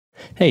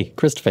Hey,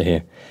 Christopher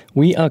here.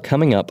 We are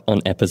coming up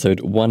on episode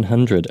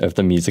 100 of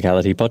the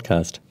Musicality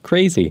podcast.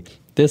 Crazy!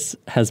 This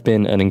has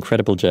been an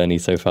incredible journey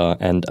so far,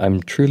 and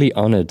I'm truly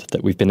honoured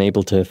that we've been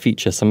able to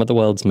feature some of the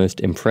world's most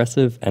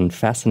impressive and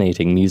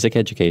fascinating music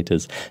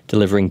educators,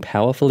 delivering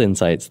powerful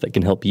insights that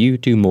can help you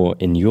do more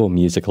in your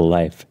musical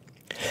life.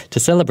 To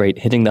celebrate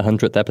hitting the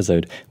 100th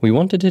episode, we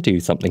wanted to do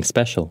something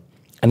special.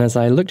 And as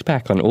I looked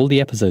back on all the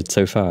episodes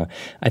so far,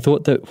 I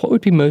thought that what would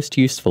be most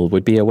useful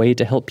would be a way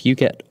to help you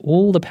get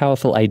all the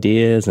powerful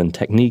ideas and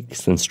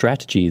techniques and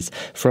strategies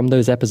from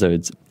those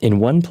episodes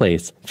in one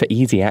place for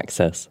easy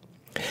access.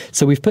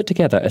 So we've put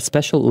together a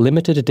special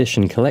limited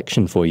edition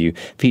collection for you,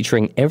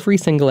 featuring every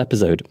single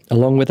episode,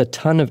 along with a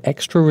ton of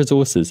extra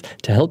resources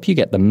to help you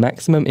get the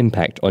maximum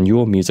impact on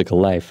your musical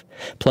life,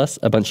 plus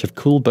a bunch of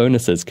cool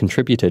bonuses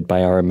contributed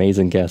by our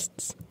amazing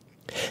guests.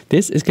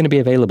 This is going to be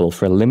available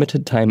for a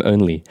limited time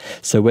only,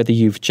 so whether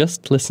you've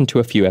just listened to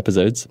a few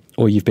episodes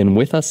or you've been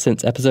with us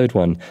since episode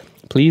 1,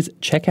 please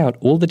check out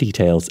all the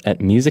details at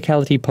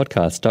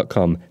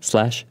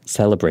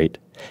musicalitypodcast.com/celebrate.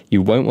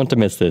 You won't want to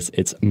miss this.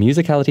 It's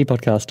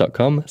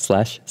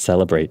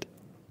musicalitypodcast.com/celebrate.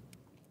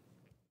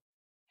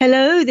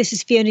 Hello, this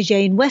is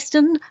Fiona-Jane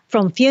Weston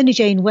from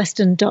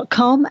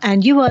FionaJaneWeston.com,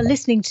 and you are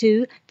listening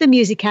to the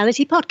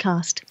Musicality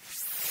podcast.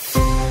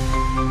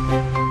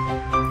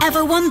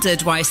 Ever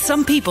wondered why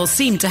some people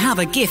seem to have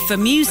a gift for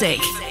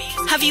music?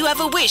 Have you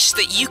ever wished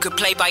that you could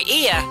play by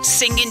ear,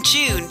 sing in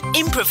tune,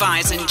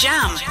 improvise and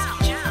jam?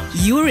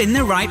 You're in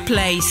the right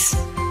place.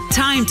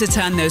 Time to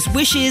turn those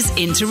wishes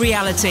into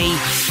reality.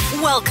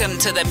 Welcome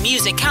to the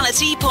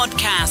Musicality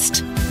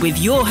podcast with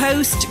your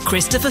host,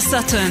 Christopher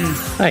Sutton.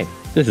 Hi,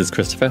 this is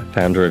Christopher,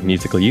 founder of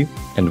Musical You,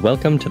 and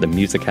welcome to the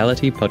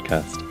Musicality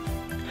podcast.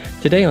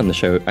 Today on the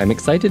show, I'm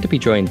excited to be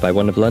joined by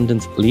one of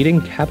London's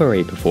leading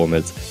cabaret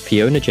performers,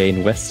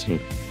 Fiona-Jane Weston.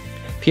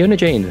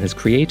 Fiona-Jane has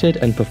created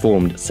and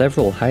performed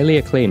several highly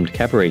acclaimed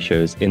cabaret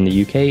shows in the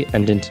UK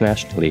and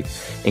internationally,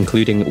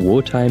 including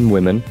Wartime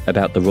Women,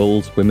 about the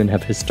roles women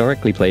have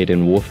historically played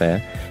in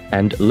warfare,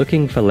 and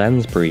Looking for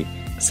Lansbury,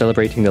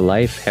 celebrating the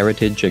life,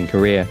 heritage and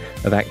career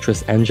of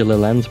actress Angela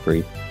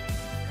Lansbury.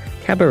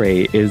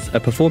 Cabaret is a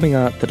performing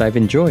art that I've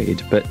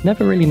enjoyed, but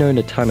never really known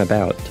a ton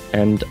about,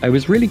 and I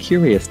was really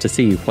curious to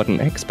see what an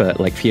expert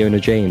like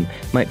Fiona-Jane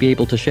might be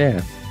able to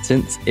share,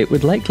 since it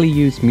would likely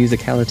use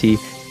musicality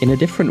in a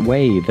different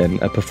way than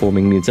a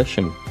performing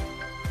musician.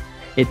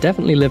 It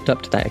definitely lived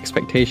up to that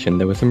expectation.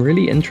 There were some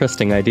really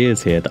interesting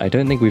ideas here that I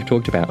don't think we've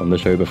talked about on the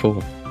show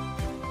before.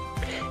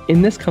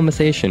 In this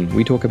conversation,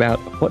 we talk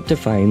about what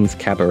defines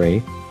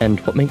cabaret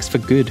and what makes for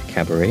good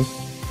cabaret.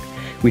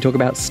 We talk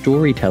about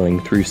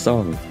storytelling through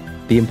song,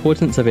 the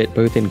importance of it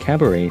both in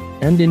cabaret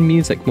and in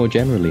music more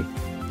generally.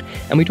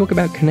 And we talk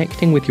about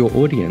connecting with your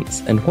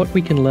audience and what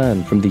we can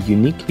learn from the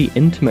uniquely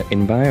intimate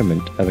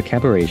environment of a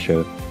cabaret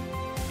show.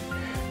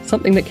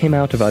 Something that came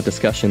out of our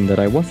discussion that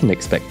I wasn't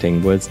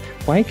expecting was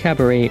why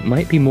cabaret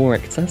might be more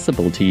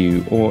accessible to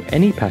you or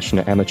any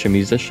passionate amateur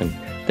musician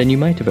than you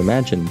might have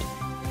imagined.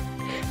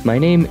 My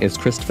name is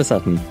Christopher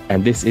Sutton,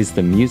 and this is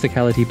the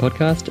Musicality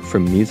podcast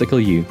from Musical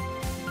You.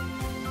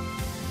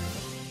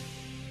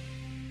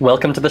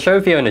 Welcome to the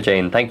show,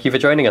 Fiona-Jane. Thank you for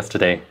joining us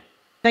today.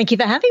 Thank you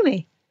for having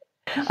me.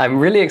 I'm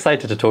really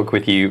excited to talk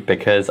with you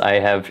because I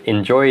have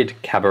enjoyed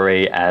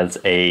cabaret as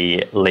a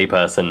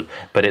layperson,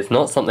 but it's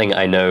not something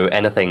I know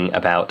anything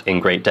about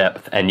in great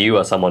depth, and you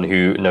are someone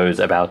who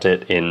knows about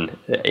it in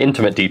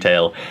intimate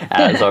detail.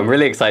 So I'm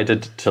really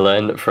excited to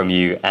learn from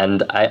you.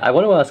 And I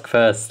want to ask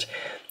first,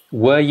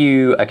 were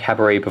you a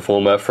cabaret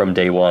performer from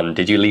day one?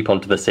 Did you leap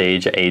onto the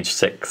stage at age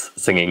 6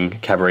 singing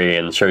cabaret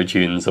and show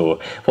tunes, or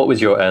what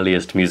was your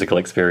earliest musical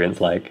experience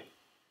like?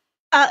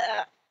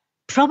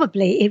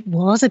 Probably it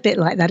was a bit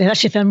like that,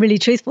 actually, if I'm really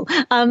truthful.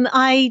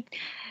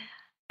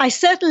 I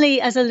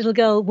certainly, as a little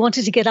girl,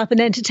 wanted to get up and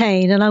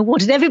entertain, and I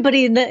wanted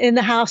everybody in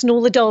the house and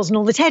all the dolls and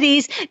all the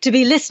teddies to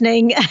be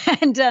listening.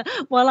 And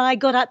while I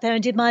got up there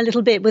and did my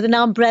little bit with an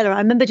umbrella, I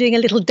remember doing a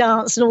little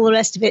dance and all the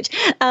rest of it.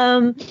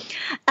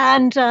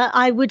 And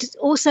I would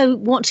also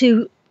want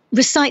to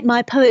recite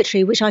my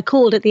poetry, which I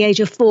called at the age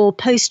of 4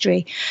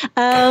 poetry.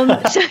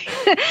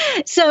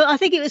 So I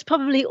think it was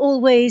probably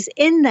always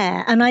in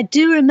there. And I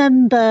do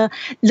remember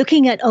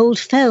looking at old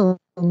films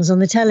on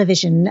the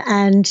television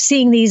and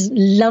seeing these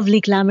lovely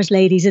glamorous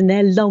ladies in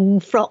their long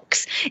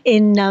frocks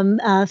in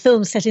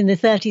films set in the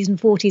 30s and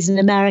 40s in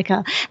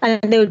America,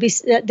 and there'd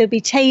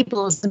be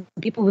tables and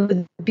people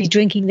would be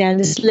drinking there, and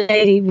this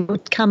lady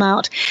would come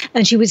out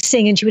and she would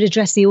sing and she would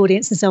address the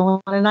audience and so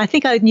on. And I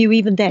think I knew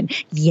even then,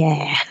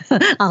 yeah,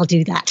 I'll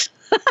do that.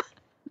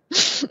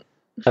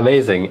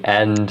 Amazing.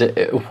 And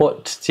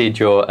what did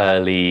your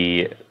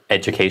early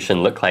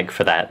education look like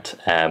for that?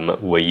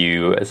 Were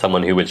you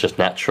someone who was just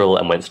natural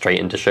and went straight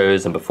into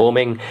shows and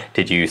performing?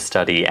 Did you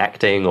study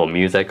acting or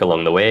music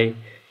along the way?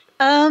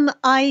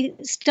 I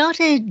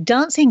started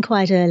dancing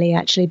quite early,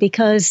 actually,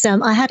 because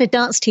I had a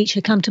dance teacher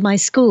come to my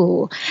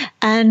school,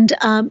 and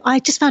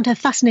I just found her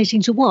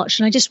fascinating to watch.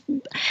 And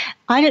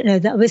I don't know,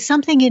 there was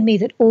something in me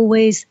that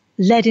always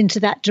led into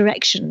that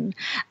direction.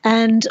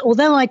 And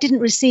although I didn't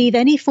receive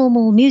any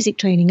formal music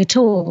training at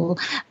all,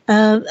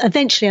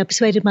 eventually I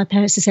persuaded my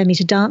parents to send me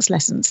to dance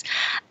lessons.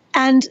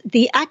 And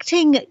the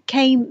acting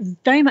came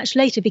very much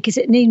later because,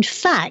 in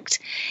fact,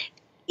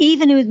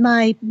 even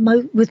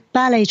with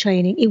ballet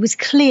training, it was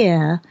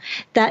clear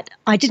that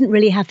I didn't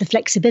really have the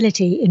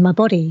flexibility in my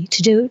body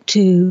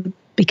to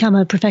become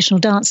a professional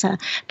dancer.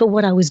 But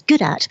what I was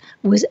good at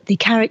was the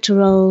character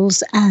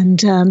roles and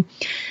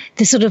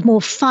the sort of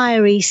more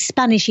fiery,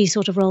 Spanishy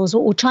sort of roles,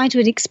 or trying to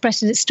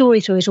express a story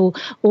through it,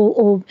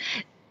 or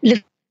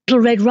Little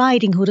Red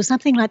Riding Hood or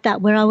something like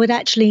that, where I would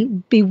actually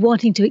be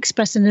wanting to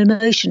express an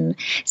emotion.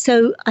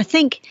 So I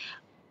think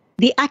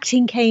the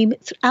acting came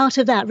out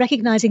of that,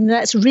 recognizing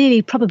that's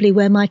really probably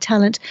where my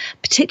talent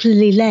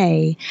particularly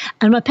lay.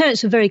 And my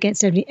parents were very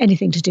against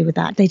anything to do with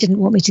that. They didn't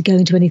want me to go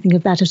into anything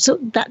of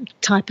that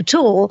type at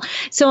all.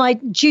 So I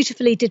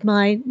dutifully did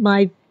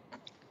my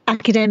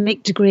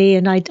academic degree,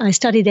 and I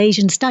studied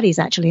Asian studies,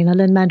 actually, and I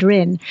learned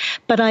Mandarin.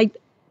 But I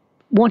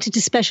wanted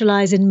to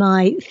specialize in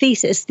my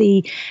thesis,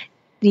 the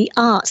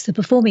arts, the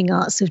performing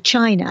arts of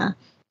China,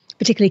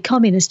 particularly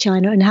communist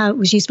China, and how it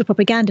was used for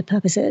propaganda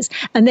purposes.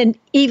 And then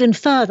even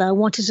further, I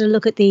wanted to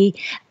look at the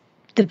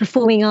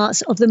performing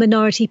arts of the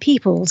minority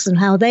peoples and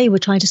how they were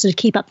trying to sort of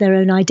keep up their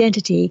own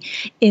identity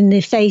in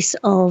the face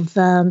of,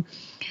 well,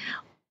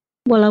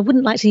 I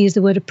wouldn't like to use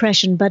the word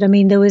oppression, but I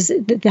mean, there was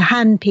the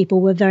Han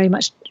people were very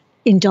much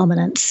in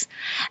dominance.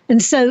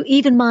 And so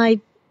even my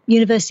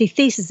university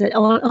thesis at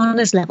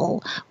honours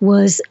level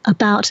was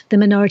about the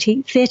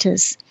minority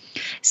theatres.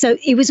 So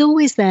it was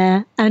always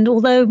there. And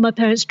although my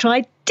parents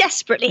tried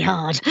desperately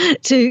hard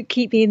to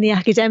keep me in the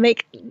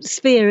academic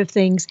sphere of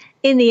things,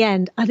 in the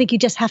end, I think you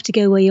just have to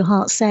go where your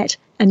heart's set.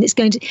 And it's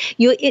going to,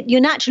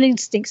 your natural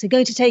instincts are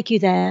going to take you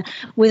there,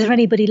 whether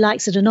anybody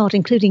likes it or not,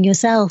 including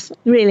yourself,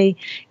 really.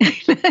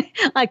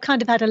 I've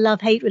kind of had a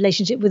love-hate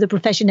relationship with the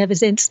profession ever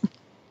since.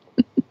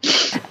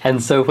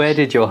 And so where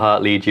did your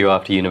heart lead you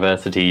after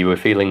university? You were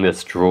feeling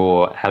this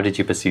draw. How did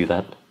you pursue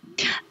that?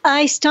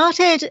 I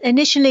started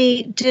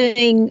initially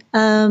doing,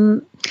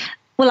 I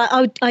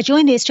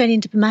joined the Australian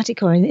Diplomatic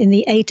Corps in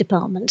the aid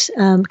department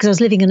because I was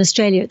living in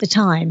Australia at the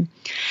time.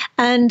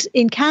 And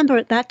in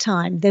Canberra at that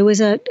time, there was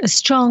a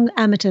strong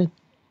amateur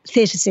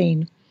theatre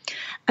scene.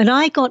 And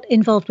I got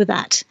involved with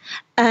that.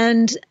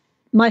 And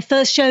my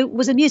first show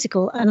was a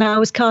musical, and I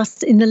was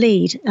cast in the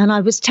lead. And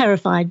I was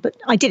terrified, but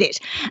I did it.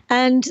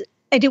 And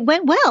it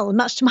went well,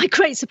 much to my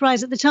great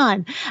surprise at the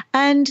time.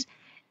 And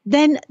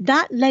then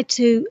that led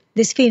to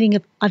this feeling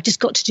of I've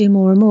just got to do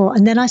more and more.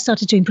 And then I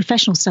started doing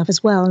professional stuff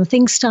as well. And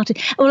things started,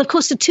 well, of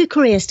course, the two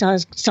careers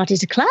started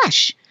to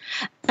clash.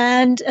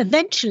 And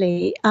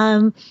eventually,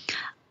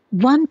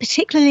 one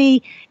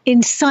particularly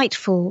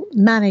insightful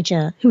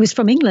manager who was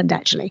from England,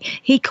 actually,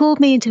 he called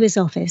me into his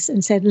office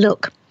and said,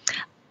 look,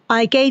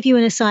 I gave you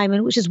an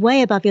assignment which is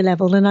way above your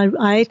level, and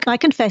I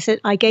confess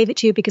it. I gave it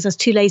to you because I was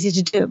too lazy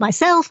to do it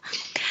myself.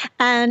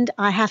 And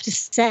I have to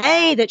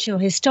say that your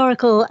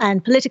historical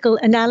and political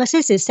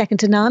analysis is second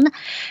to none.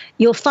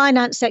 Your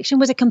finance section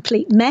was a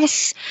complete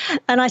mess.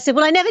 And I said,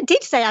 well, I never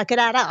did say I could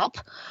add up.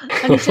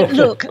 And he said,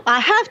 look, I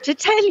have to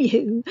tell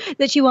you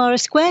that you are a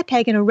square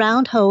peg in a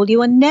round hole.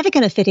 You are never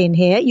going to fit in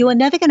here. You are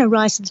never going to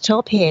rise to the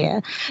top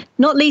here,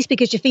 not least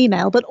because you're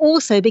female, but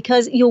also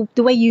because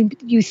the way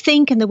you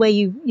think and the way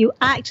you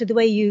act, the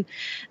way you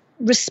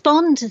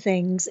respond to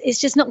things,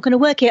 it's just not going to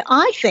work here.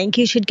 I think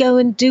you should go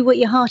and do what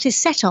your heart is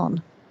set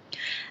on.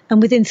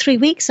 And within 3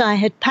 weeks, I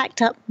had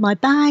packed up my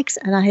bags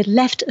and I had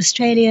left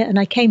Australia and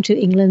I came to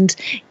England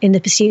in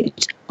the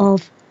pursuit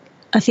of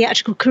a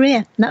theatrical career.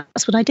 And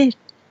that's what I did.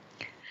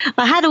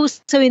 I had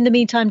also, in the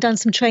meantime, done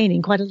some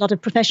training, quite a lot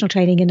of professional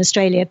training in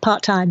Australia,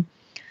 part-time.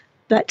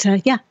 But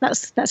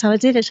that's how I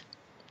did it.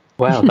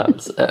 Wow,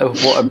 that's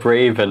what a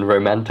brave and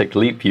romantic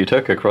leap you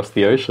took across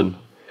the ocean.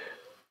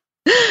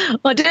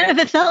 Well, I don't know if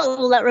it felt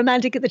all that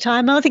romantic at the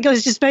time. I think I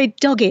was just very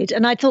dogged.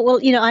 And I thought, well,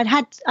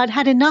 I'd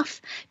had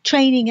enough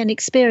training and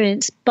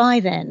experience by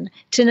then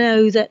to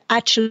know that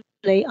actually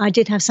I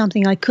did have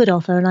something I could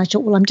offer. And I thought,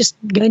 well, I'm just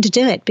going to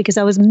do it because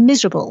I was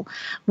miserable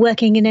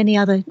working in any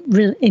other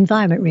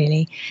environment,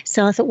 really.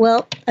 So I thought,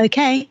 well,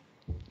 okay,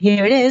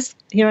 here it is.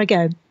 Here I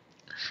go.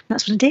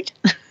 That's what I did.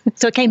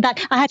 So I came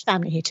back. I had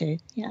family here too.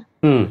 Yeah.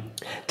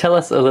 Tell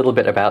us a little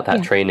bit about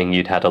that training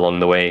you'd had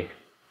along the way.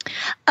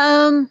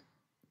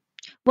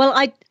 Well,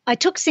 I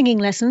took singing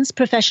lessons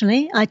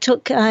professionally. I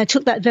took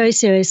that very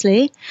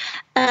seriously.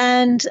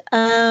 And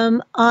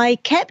I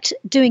kept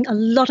doing a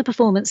lot of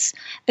performance,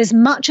 as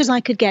much as I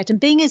could get. And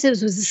being as it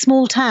was a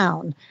small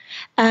town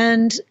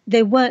and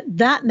there weren't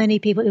that many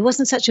people, it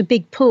wasn't such a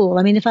big pool.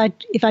 I mean, if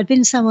I'd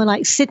been somewhere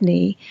like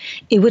Sydney,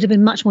 it would have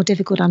been much more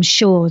difficult, I'm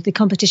sure. The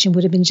competition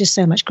would have been just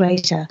so much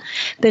greater.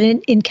 But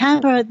in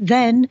Canberra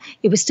then,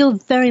 it was still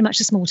very much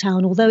a small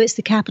town, although it's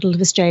the capital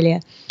of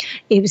Australia.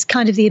 It was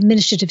kind of the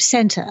administrative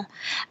centre.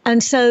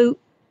 And so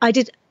I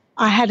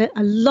had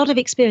a lot of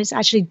experience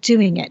actually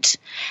doing it.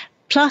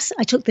 Plus,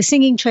 I took the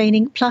singing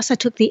training, plus I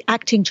took the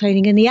acting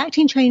training. And the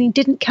acting training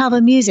didn't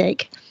cover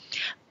music,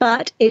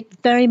 but it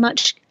very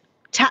much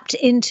tapped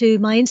into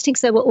my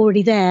instincts that were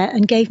already there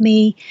and gave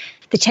me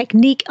the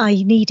technique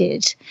I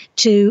needed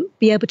to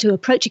be able to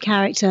approach a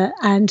character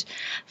and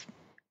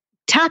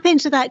tap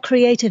into that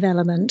creative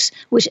element,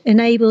 which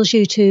enables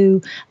you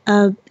to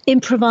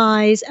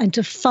improvise and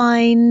to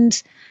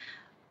find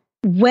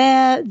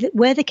where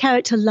the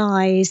character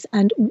lies,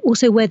 and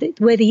also where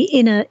the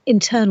inner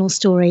internal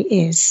story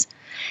is.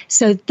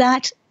 So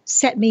that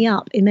set me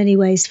up in many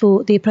ways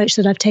for the approach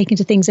that I've taken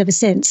to things ever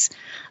since.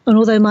 And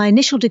although my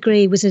initial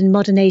degree was in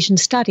modern Asian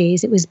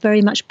studies, it was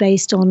very much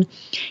based on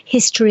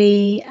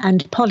history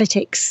and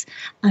politics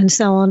and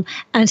so on.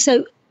 And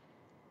so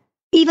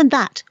even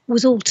that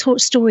was all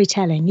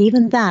storytelling.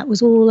 Even that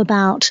was all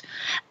about,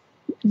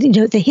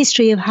 the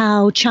history of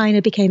how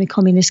China became a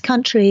communist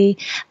country.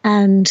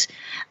 And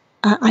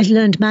I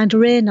learned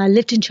Mandarin. I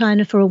lived in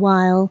China for a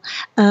while.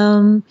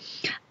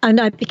 And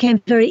I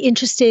became very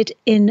interested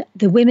in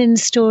the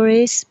women's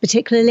stories,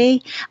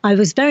 particularly. I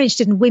was very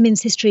interested in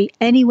women's history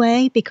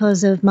anyway,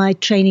 because of my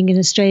training in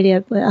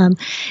Australia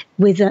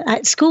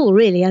at school,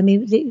 really. I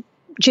mean,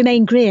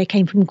 Germaine Greer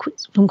came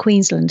from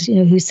Queensland,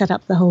 who set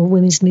up the whole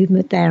women's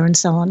movement there and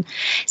so on.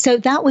 So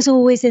that was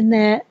always in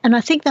there. And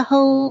I think the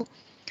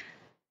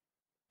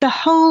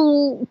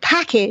whole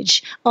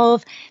package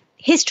of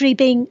history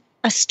being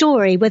a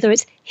story, whether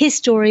it's his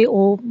story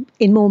or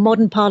in more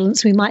modern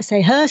parlance, we might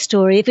say her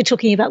story, if we're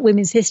talking about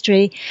women's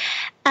history,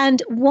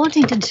 and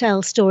wanting to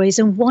tell stories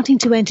and wanting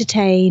to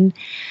entertain,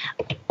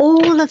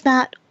 all of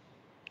that,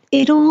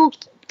 it all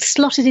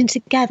slotted in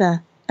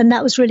together. And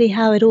that was really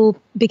how it all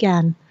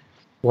began.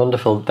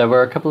 Wonderful. There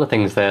were a couple of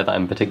things there that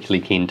I'm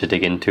particularly keen to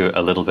dig into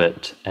a little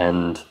bit.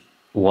 And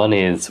one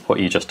is what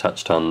you just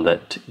touched on,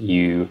 that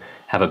you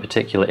have a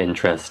particular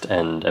interest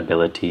and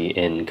ability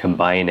in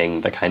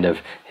combining the kind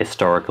of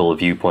historical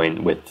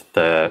viewpoint with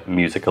the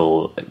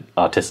musical,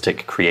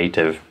 artistic,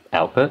 creative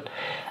output.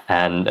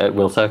 And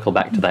we'll circle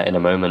back to that in a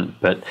moment.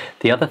 But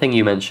the other thing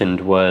you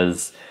mentioned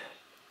was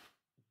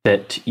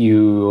that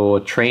your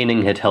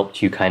training had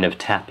helped you kind of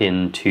tap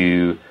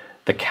into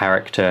the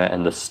character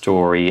and the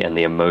story and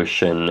the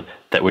emotion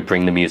that would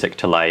bring the music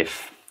to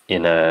life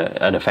in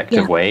an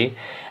effective way.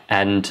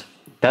 And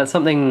that's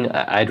something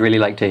I'd really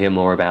like to hear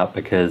more about,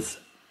 because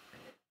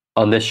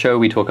on this show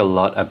we talk a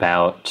lot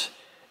about,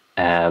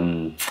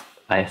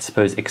 I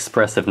suppose,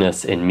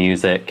 expressiveness in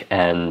music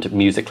and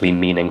musically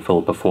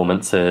meaningful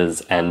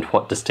performances, and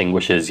what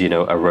distinguishes,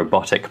 a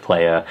robotic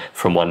player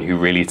from one who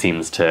really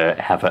seems to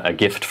have a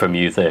gift for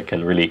music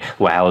and really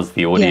wows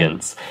the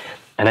audience. Yeah.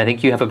 And I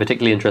think you have a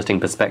particularly interesting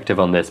perspective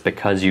on this,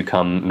 because you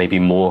come maybe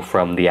more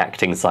from the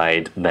acting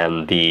side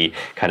than the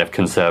kind of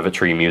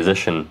conservatory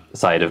musician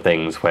side of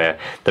things, where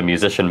the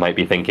musician might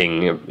be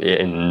thinking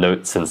in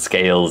notes and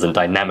scales and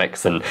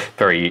dynamics and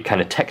very kind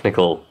of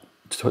technical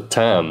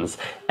terms.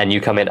 And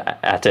you come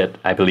at it,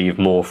 I believe,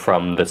 more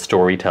from the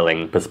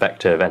storytelling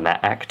perspective and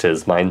that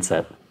actor's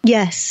mindset.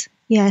 Yes.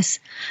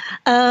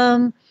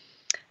 I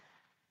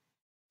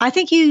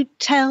think you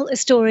tell a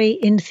story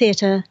in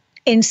theatre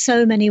in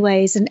so many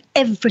ways, and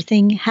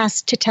everything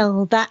has to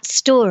tell that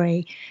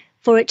story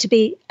for it to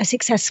be a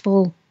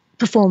successful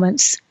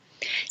performance.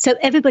 So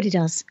everybody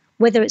does,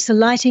 whether it's the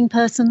lighting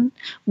person,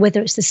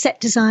 whether it's the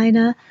set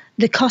designer,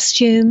 the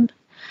costume,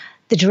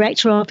 the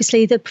director,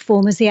 obviously, the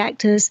performers, the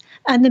actors,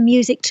 and the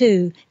music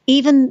too.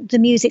 Even the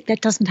music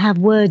that doesn't have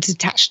words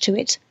attached to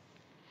it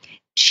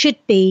should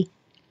be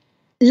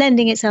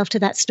lending itself to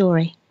that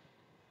story.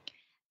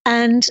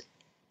 And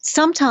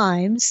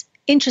sometimes,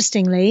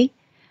 interestingly,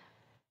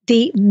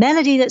 the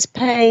melody that's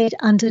played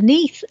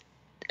underneath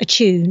a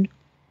tune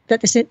that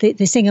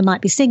the singer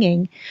might be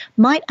singing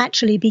might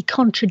actually be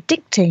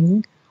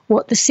contradicting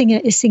what the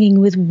singer is singing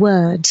with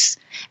words.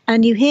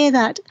 And you hear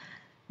that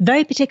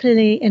very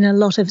particularly in a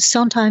lot of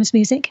Sondheim's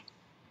music,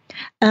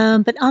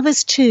 but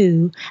others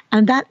too.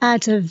 And that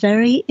adds a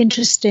very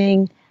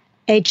interesting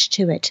edge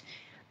to it.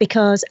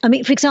 Because,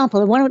 for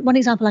example, one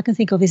example I can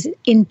think of is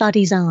In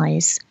Buddy's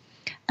Eyes,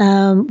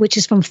 which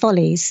is from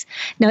Follies.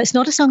 Now, it's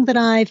not a song that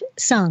I've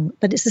sung,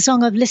 but it's a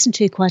song I've listened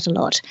to quite a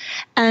lot.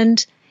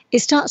 And it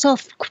starts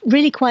off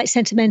really quite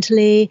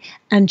sentimentally,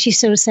 and she's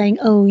sort of saying,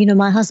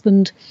 my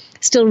husband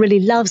still really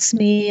loves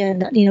me,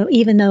 and,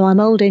 even though I'm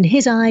older, in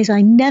his eyes,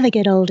 I never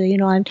get older,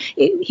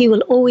 he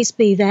will always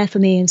be there for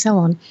me, and so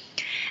on.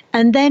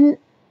 And then,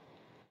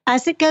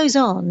 as it goes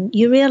on,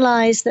 you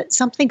realize that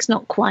something's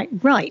not quite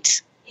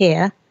right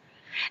here,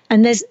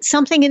 and there's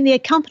something in the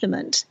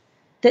accompaniment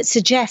that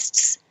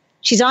suggests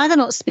she's either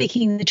not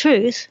speaking the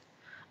truth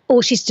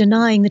or she's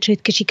denying the truth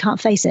because she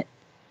can't face it.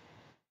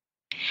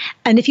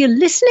 And if you're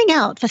listening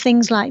out for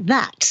things like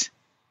that,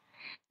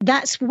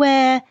 that's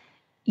where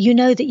you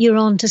know that you're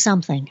onto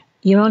something.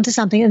 You're onto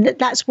something. And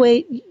that's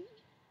where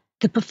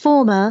the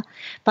performer,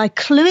 by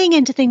cluing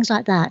into things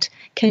like that,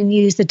 can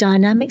use the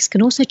dynamics,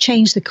 can also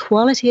change the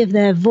quality of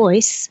their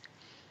voice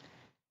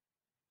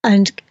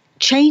and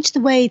change the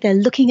way they're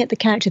looking at the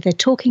character they're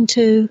talking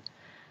to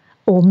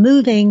or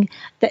moving.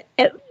 That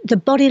the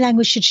body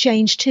language should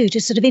change too, to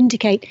sort of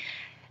indicate,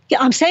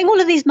 I'm saying all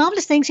of these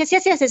marvelous things.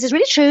 Yes, this is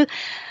really true.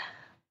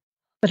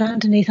 But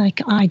underneath,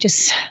 I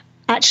just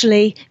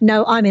actually,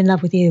 no, I'm in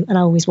love with you, and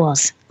I always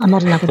was. I'm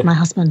not in love with my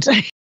husband.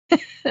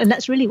 And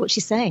that's really what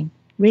she's saying,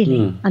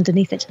 really,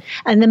 underneath it.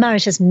 And the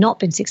marriage has not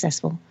been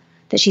successful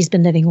that she's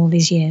been living all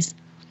these years.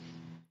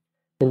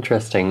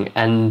 Interesting.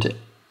 And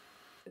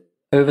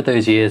over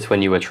those years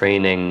when you were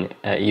training,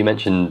 you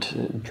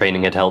mentioned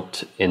training had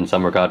helped in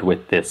some regard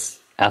with this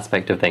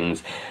aspect of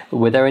things.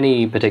 Were there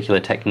any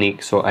particular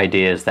techniques or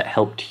ideas that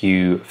helped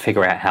you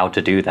figure out how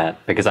to do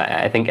that? Because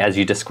I think as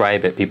you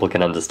describe it, people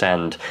can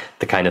understand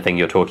the kind of thing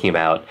you're talking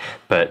about,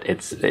 but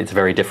it's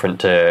very different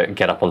to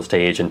get up on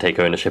stage and take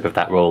ownership of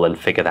that role and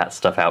figure that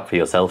stuff out for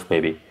yourself,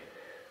 maybe.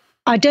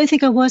 I don't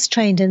think I was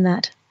trained in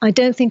that. I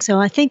don't think so.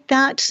 I think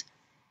that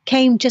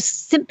came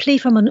just simply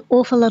from an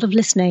awful lot of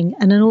listening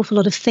and an awful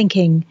lot of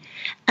thinking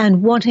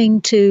and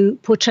wanting to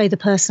portray the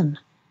person.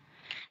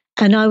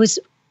 And I was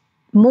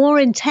more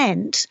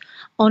intent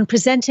on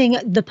presenting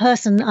the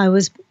person I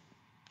was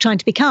trying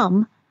to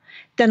become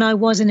than I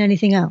was in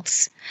anything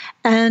else.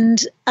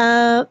 And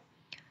but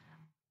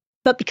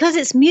because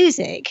it's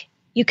music,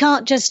 you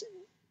can't just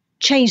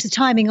change the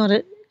timing on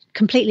it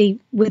completely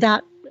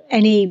without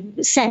any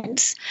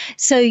sense.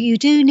 So you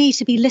do need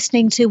to be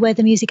listening to where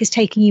the music is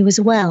taking you as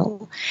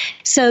well.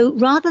 So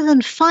rather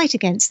than fight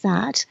against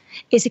that,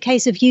 it's a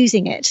case of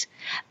using it.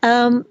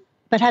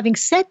 But having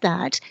said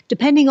that,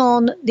 depending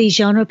on the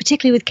genre,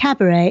 particularly with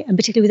cabaret and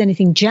particularly with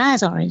anything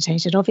jazz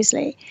orientated,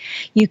 obviously,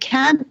 you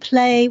can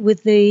play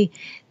with the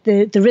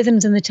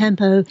rhythms and the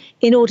tempo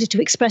in order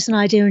to express an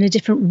idea in a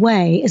different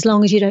way, as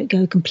long as you don't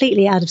go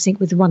completely out of sync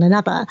with one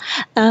another.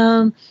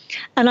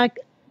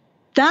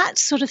 That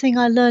sort of thing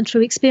I learned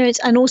through experience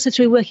and also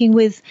through working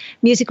with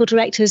musical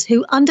directors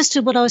who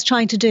understood what I was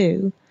trying to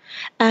do.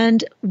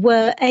 And we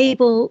were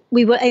able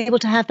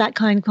to have that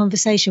kind of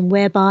conversation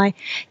whereby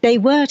they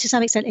were to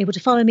some extent able to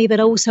follow me, but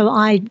also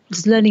I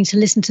was learning to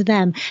listen to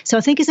them. So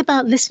I think it's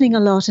about listening a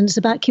lot and it's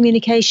about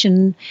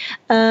communication.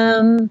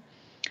 And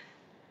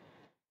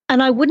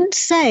I wouldn't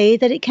say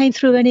that it came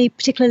through any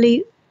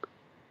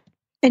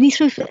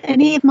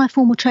of my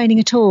formal training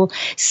at all.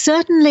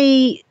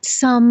 Certainly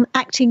some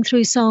acting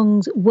through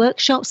songs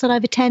workshops that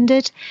I've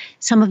attended,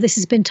 some of this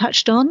has been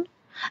touched on.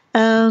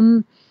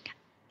 And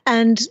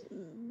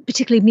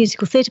particularly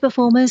musical theatre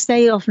performers,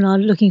 they often are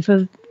looking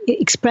for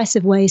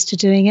expressive ways to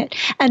doing it.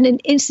 And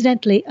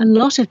incidentally, a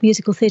lot of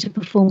musical theatre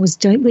performers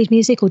don't read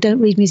music or don't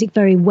read music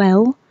very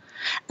well.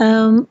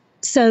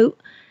 So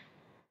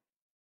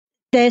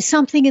there's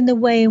something in the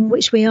way in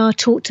which we are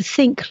taught to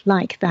think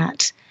like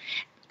that.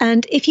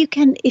 And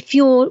if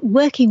you're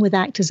working with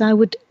actors, I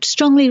would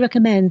strongly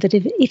recommend that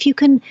if you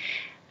can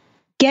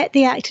get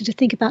the actor to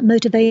think about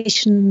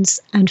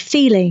motivations and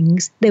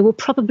feelings, they will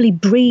probably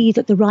breathe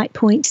at the right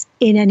points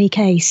in any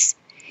case,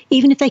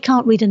 even if they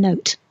can't read a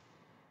note.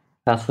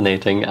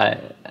 Fascinating.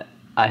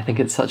 I think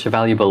it's such a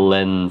valuable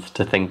lens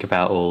to think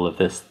about all of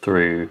this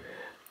through,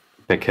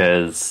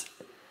 because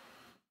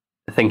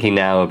thinking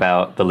now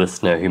about the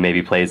listener who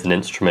maybe plays an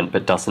instrument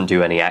but doesn't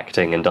do any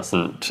acting and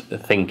doesn't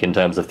think in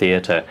terms of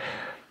theatre,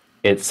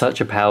 it's such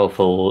a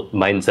powerful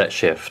mindset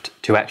shift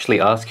to actually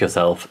ask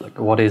yourself, like,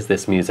 what is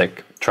this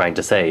music trying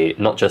to say?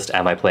 Not just,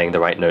 am I playing the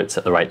right notes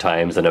at the right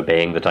times and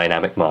obeying the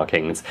dynamic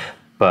markings,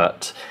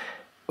 but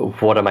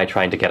what am I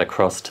trying to get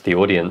across to the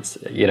audience?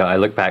 You know, I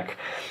look back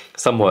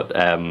somewhat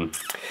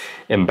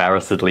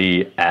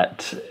embarrassedly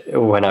at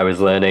when I was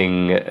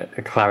learning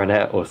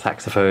clarinet or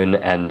saxophone,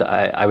 and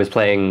I was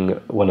playing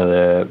one of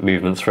the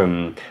movements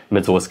from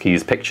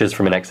Mussorgsky's Pictures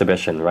from an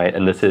Exhibition, right?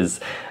 And this is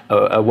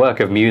a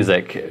work of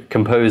music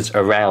composed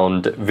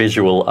around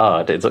visual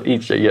art. It's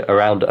each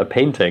around a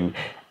painting.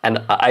 And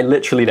I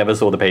literally never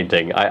saw the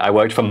painting. I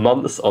worked for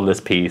months on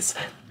this piece,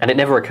 and it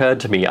never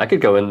occurred to me I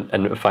could go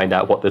and find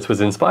out what this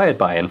was inspired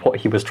by and what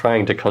he was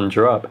trying to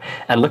conjure up.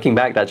 And looking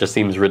back, that just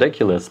seems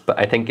ridiculous. But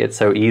I think it's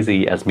so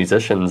easy as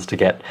musicians to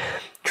get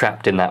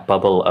trapped in that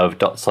bubble of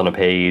dots on a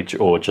page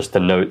or just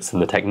the notes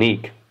and the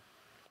technique.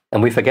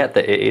 And we forget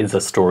that it is a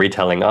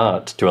storytelling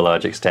art to a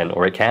large extent,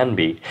 or it can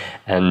be.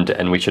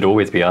 And we should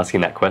always be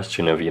asking that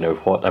question of,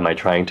 what am I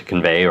trying to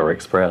convey or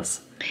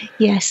express?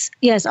 Yes.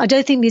 I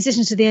don't think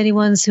musicians are the only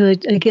ones who are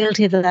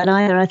guilty of that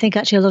either. I think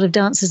actually a lot of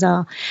dancers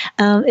are.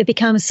 It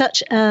becomes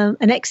such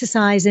an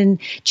exercise in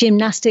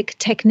gymnastic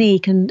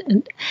technique,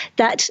 and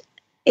that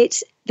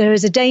there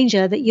is a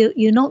danger that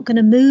you're not going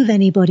to move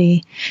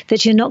anybody,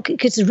 that you're not,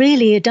 because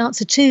really a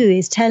dancer too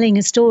is telling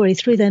a story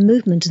through their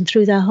movement and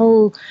through their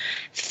whole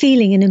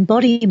feeling and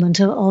embodiment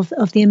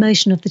of the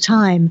emotion of the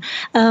time.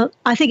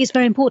 I think it's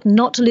very important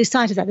not to lose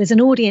sight of that. There's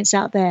an audience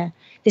out there.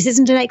 This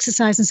isn't an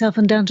exercise in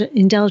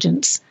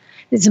self-indulgence.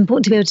 It's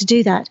important to be able to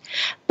do that.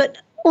 But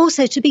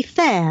also, to be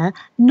fair,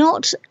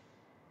 not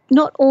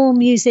all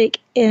music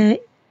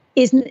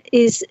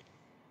is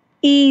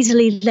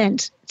easily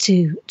lent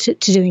to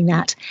doing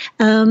that.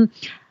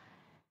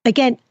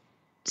 Again,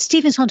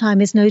 Stephen Sondheim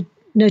is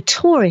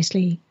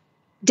notoriously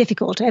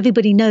difficult.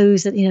 Everybody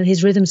knows that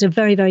his rhythms are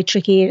very, very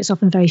tricky. It's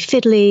often very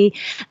fiddly.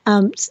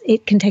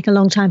 It can take a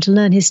long time to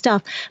learn his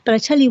stuff. But I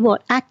tell you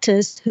what,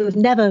 actors who have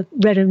never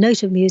read a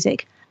note of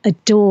music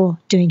adore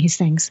doing his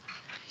things.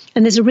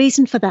 And there's a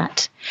reason for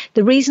that.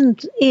 The reason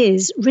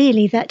is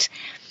really that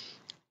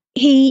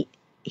he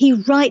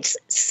writes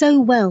so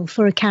well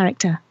for a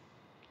character.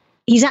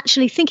 He's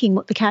actually thinking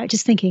what the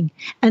character's thinking.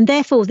 And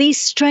therefore, these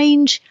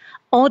strange,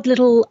 odd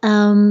little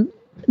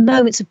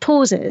moments of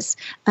pauses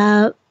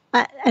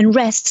and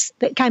rests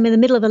that came in the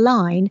middle of a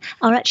line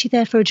are actually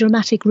there for a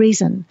dramatic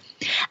reason.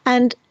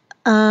 And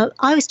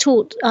I was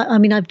taught,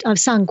 I've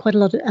sung quite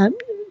a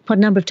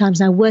number of times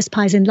now, Worst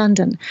Pies in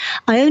London.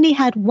 I only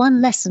had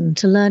one lesson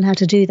to learn how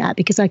to do that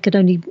because I could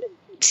only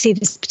see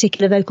this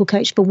particular vocal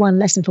coach for one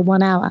lesson for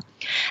 1 hour.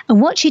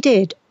 And what she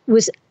did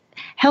was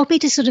help me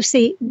to sort of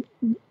see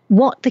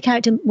what the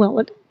character,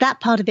 that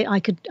part of it I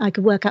could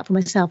work out for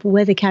myself, or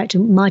where the character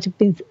might have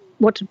been,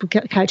 what the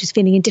character's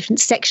feeling in different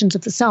sections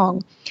of the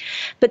song.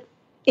 But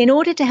in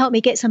order to help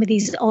me get some of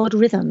these odd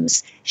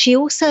rhythms, she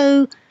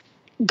also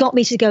got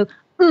me to go,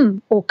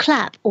 or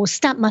clap, or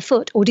stamp my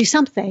foot, or do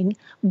something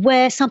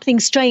where something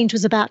strange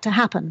was about to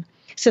happen.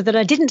 So that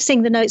I didn't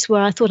sing the notes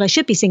where I thought I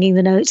should be singing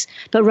the notes,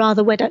 but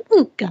rather went,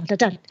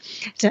 trying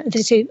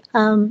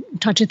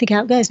to think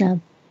how it goes now.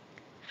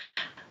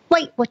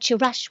 Wait, what's your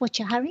rush? What's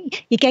your hurry?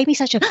 You gave me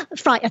such a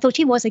fright. I thought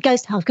you was a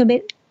ghost. How come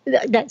it?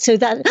 So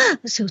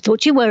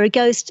thought you were a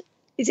ghost.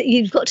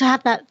 You've got to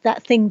have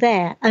that thing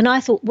there. And I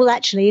thought, well,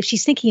 actually, if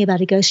she's thinking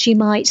about a ghost, she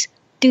might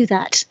do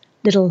that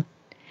little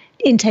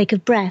intake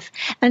of breath.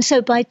 And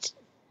so by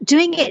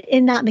doing it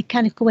in that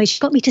mechanical way, she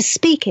got me to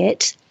speak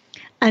it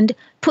and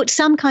put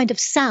some kind of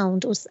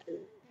sound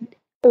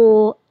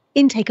or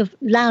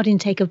loud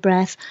intake of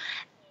breath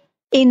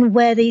in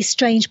where these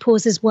strange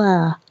pauses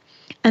were.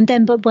 And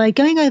then by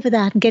going over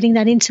that and getting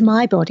that into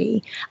my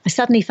body, I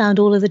suddenly found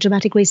all of the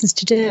dramatic reasons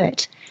to do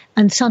it.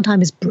 And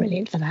Sondheim is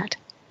brilliant for that.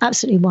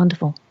 Absolutely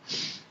wonderful.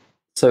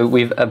 So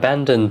we've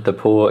abandoned the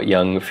poor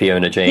young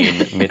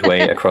Fiona-Jane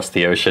midway across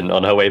the ocean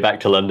on her way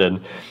back to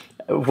London.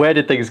 Where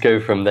did things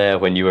go from there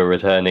when you were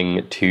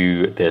returning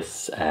to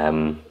this,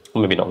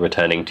 maybe not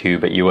returning to,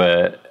 but you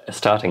were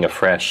starting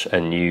afresh, a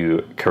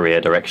new career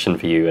direction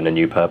for you and a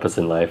new purpose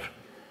in life?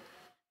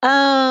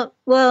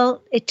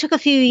 Well, it took a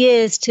few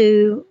years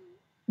to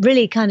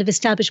really kind of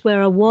establish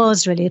where I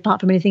was, really,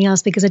 apart from anything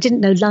else, because I didn't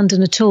know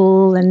London at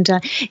all. And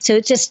so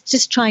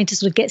just trying to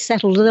sort of get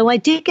settled, although I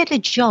did get a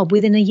job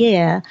within a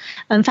year.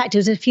 In fact, it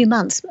was a few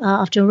months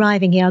after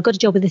arriving here. I got a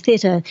job with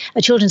a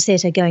children's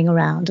theatre going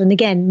around. And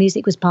again,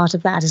 music was part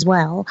of that as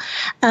well.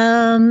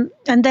 And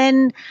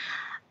then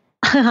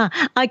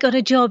I got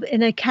a job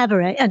in a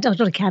cabaret, not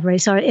a cabaret,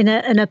 sorry, in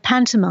a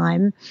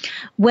pantomime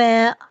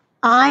where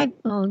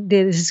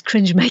this is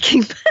cringe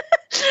making.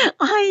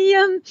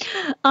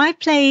 I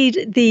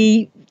played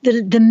the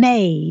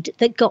maid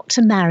that got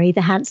to marry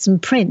the handsome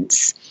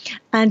prince,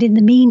 and in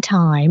the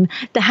meantime,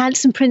 the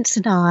handsome prince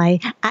and I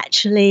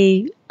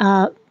actually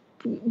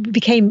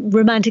became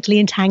romantically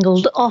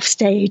entangled off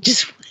stage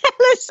as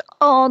well as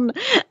on,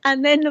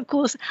 and then of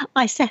course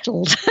I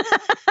settled,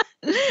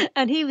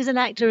 and he was an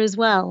actor as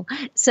well.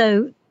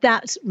 So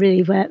that's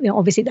really where,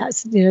 obviously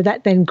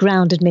that then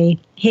grounded me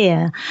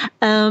here,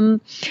 and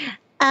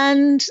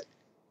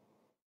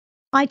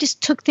I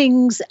just took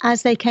things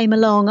as they came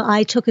along.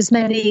 I took as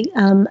many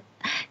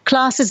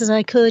classes as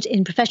I could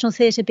in professional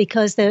theatre,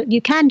 because you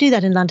can do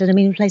that in London. I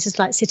mean, in places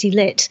like City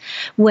Lit,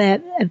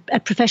 where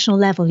at professional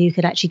level you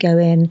could actually go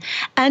in.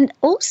 And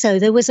also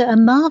there was a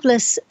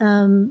marvellous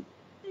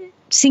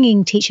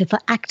singing teacher for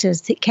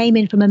actors that came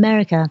in from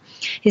America.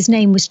 His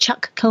name was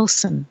Chuck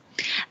Colson.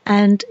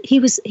 And he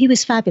was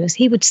fabulous.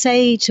 He would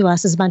say to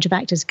us as a bunch of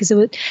actors, because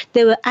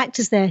there were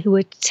actors there who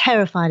were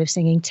terrified of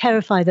singing,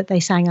 terrified that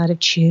they sang out of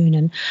tune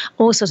and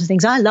all sorts of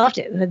things. I loved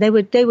it, but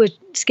they were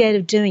scared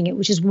of doing it,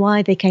 which is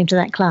why they came to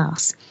that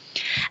class.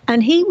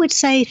 And he would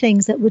say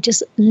things that would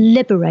just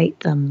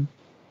liberate them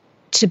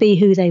to be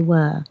who they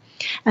were.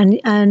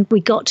 And we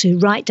got to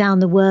write down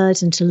the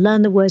words and to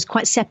learn the words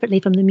quite separately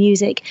from the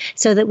music,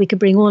 so that we could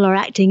bring all our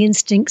acting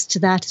instincts to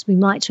that as we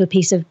might to a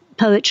piece of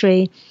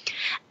poetry.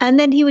 And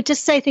then he would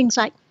just say things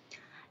like,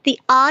 the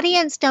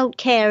audience don't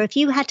care if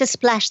you had to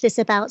splash this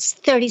about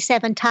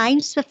 37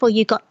 times before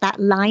you got that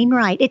line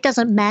right. It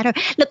doesn't matter.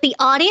 Look, the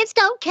audience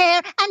don't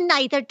care, and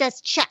neither does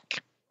Chuck.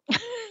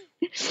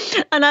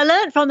 And I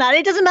learned from that.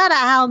 It doesn't matter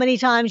how many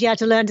times you had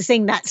to learn to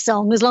sing that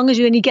song. As long as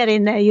when you get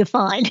in there, you're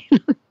fine.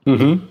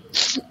 Mm-hmm.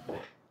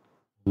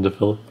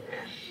 Wonderful.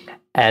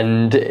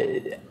 And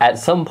at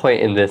some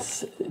point in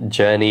this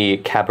journey,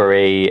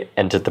 cabaret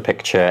entered the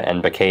picture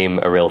and became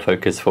a real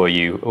focus for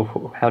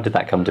you. How did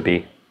that come to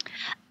be?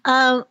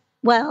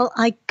 Well,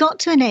 I got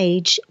to an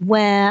age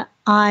where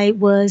I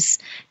was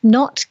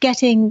not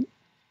getting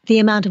the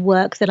amount of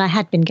work that I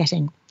had been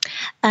getting.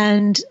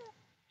 And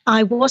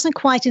I wasn't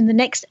quite in the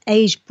next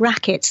age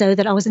bracket, so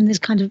that I was in this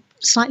kind of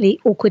slightly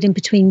awkward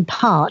in-between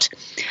part.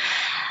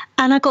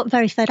 And I got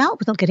very fed up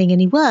with not getting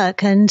any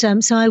work. And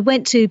so I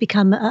went to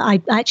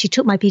I actually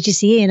took my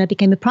PGCE and I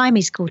became a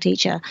primary school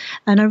teacher.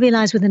 And I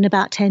realized within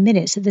about 10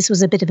 minutes that this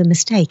was a bit of a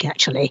mistake,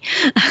 actually.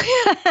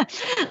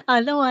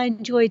 Although I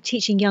enjoyed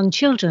teaching young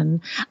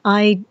children,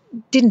 I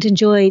didn't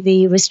enjoy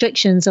the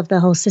restrictions of the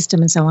whole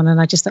system and so on.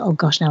 And I just thought, oh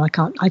gosh, no, I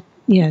can't.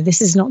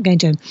 This is not going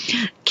to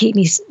keep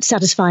me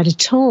satisfied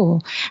at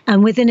all.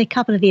 And within a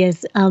couple of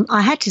years,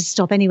 I had to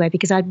stop anyway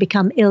because I'd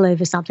become ill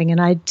over something, and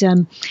I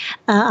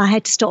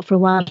had to stop for a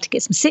while to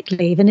get some sick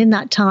leave. And in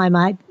that time,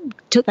 I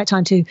took that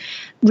time to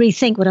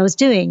rethink what I was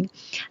doing,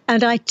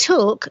 and I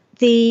took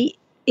the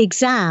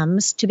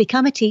exams to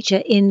become a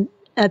teacher in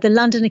the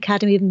London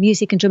Academy of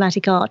Music and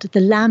Dramatic Art, the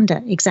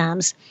LAMDA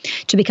exams,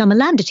 to become a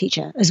LAMDA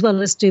teacher, as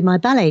well as do my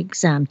ballet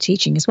exam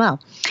teaching as well.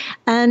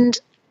 And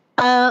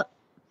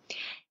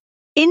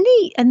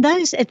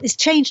it's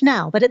changed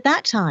now, but at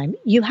that time,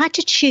 you had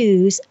to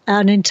choose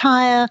an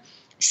entire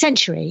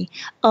century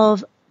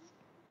of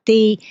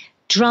the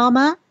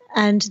drama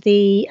and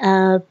the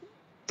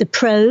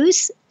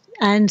prose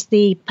and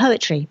the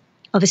poetry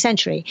of a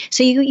century.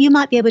 So you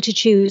might be able to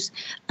choose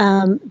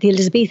the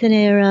Elizabethan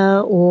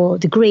era or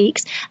the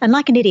Greeks. And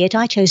like an idiot,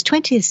 I chose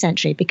 20th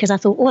century because I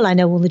thought, well, I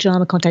know all the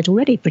drama content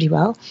already pretty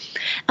well.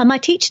 And my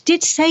teacher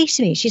did say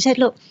to me, she said,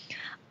 look,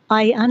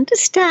 I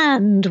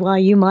understand why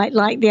you might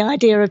like the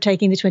idea of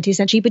taking the 20th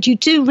century, but you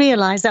do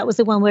realize that was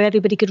the one where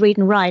everybody could read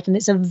and write, and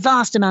it's a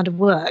vast amount of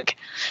work.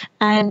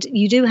 And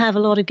you do have a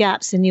lot of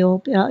gaps in your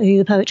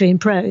poetry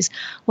and prose.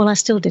 Well, I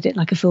still did it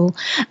like a fool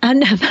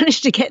and I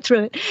managed to get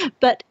through it.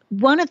 But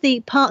one of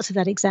the parts of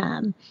that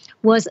exam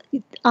was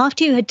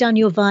after you had done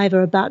your viva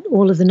about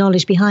all of the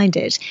knowledge behind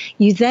it,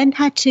 you then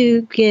had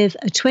to give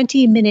a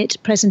 20-minute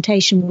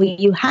presentation where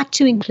you had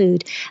to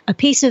include a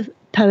piece of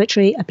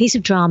poetry, a piece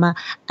of drama,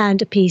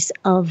 and a piece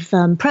of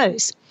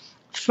prose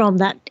from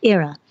that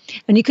era.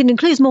 And you could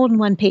include more than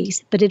one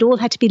piece, but it all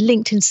had to be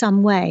linked in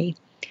some way.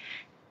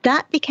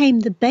 That became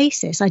the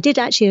basis. I did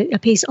actually a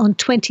piece on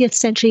 20th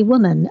century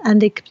women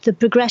and the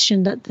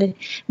progression that the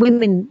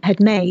women had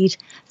made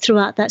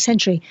throughout that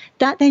century.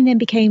 That then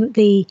became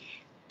the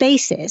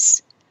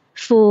basis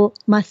for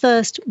my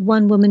first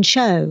one-woman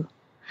show.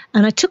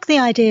 And I took the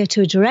idea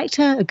to a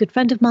director, a good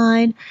friend of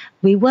mine.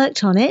 We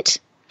worked on it,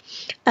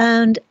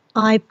 and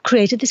I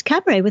created this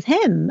cabaret with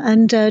him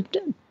and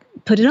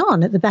put it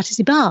on at the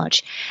Battersea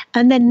Barge.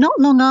 And then not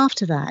long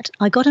after that,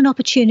 I got an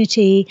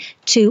opportunity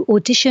to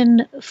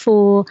audition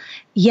for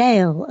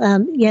Yale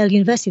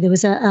University. There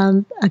was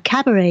a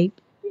cabaret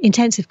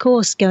intensive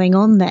course going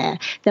on there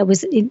that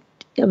was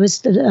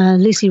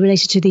loosely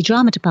related to the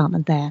drama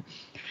department there.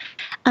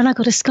 And I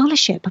got a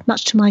scholarship,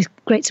 much to my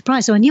great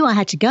surprise. So I knew I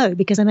had to go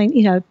because,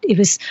 there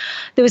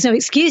was no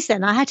excuse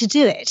then. I had to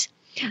do it.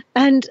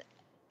 And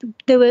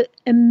there were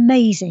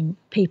amazing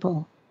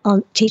people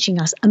on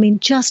teaching us.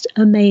 Just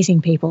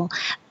amazing people.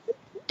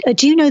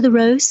 Do you know The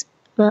Rose,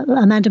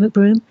 Amanda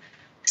McBroom?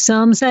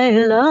 Some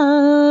say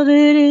love,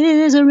 it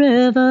is a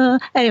river.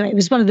 Anyway, it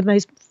was one of the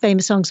most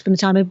famous songs from the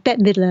time.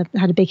 Bette Midler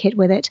had a big hit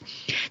with it.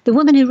 The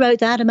woman who wrote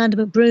that,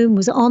 Amanda McBroom,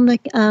 was on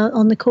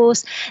the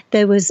course.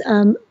 There was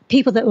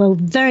people that were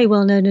very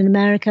well known in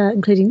America,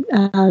 including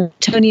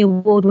Tony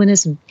Award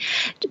winners and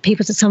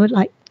people that someone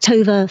like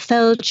Tova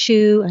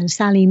Feldshuh and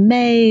Sally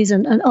Mays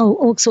and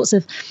all sorts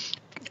of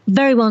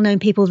very well known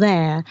people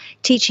there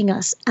teaching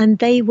us. And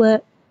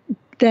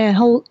their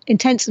whole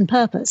intent and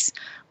purpose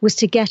was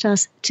to get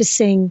us to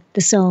sing the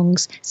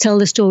songs, tell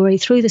the story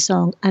through the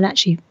song, and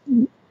actually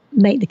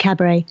make the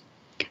cabaret,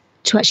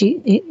 to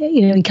actually,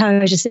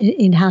 encourage us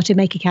in how to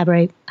make a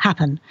cabaret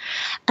happen.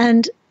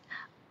 And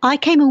I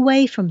came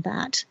away from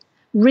that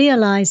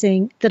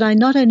realizing that I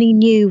not only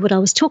knew what I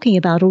was talking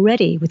about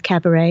already with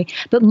cabaret,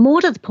 but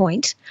more to the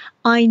point,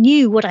 I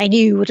knew what I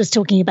was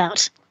talking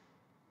about.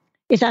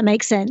 If that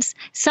makes sense.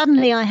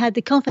 Suddenly I had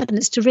the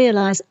confidence to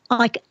realize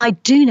I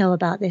do know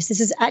about this. This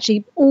is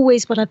actually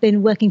always what I've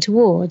been working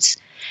towards.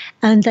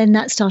 And then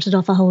that started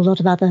off a whole lot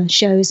of other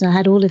shows, and I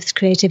had all of this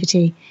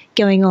creativity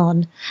going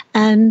on.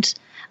 And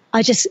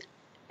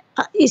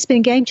it's been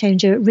a game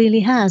changer. It really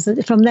has.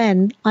 From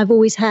then, I've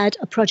always had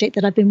a project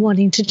that I've been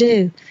wanting to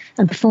do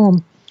and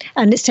perform.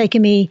 And it's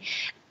taken me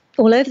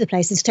all over the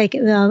place.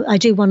 I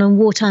do one on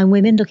wartime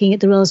women, looking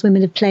at the roles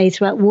women have played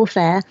throughout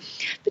warfare,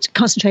 but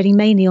concentrating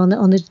mainly on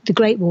the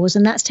Great Wars,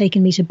 and that's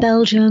taken me to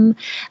Belgium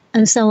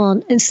and so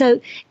on. And so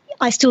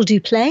I still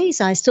do plays,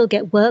 I still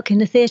get work in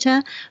the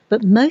theatre,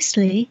 but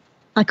mostly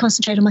I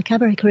concentrate on my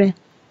cabaret career.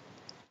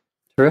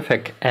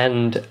 Terrific.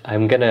 And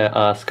I'm going to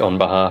ask on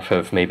behalf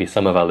of maybe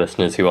some of our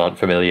listeners who aren't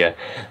familiar,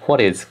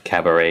 what is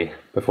cabaret,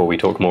 before we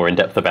talk more in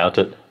depth about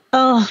it?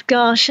 Oh,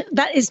 gosh,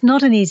 that is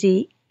not an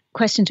easy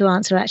question to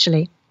answer,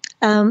 actually.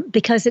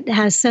 Because it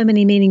has so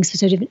many meanings.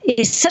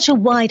 It's such a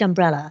wide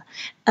umbrella.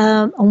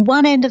 On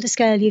one end of the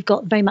scale, you've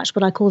got very much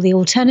what I call the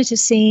alternative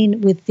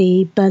scene with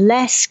the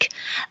burlesque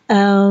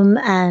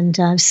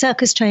and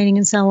circus training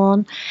and so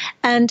on.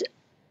 And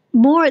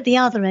more at the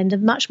other end, a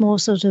much more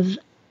sort of,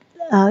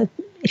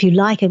 if you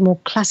like, a more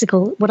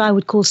classical, what I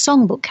would call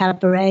songbook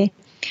cabaret,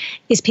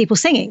 is people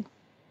singing.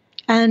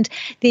 And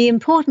the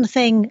important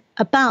thing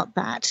about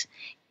that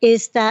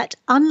is that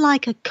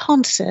unlike a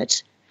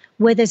concert,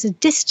 where there's a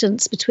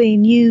distance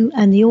between you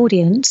and the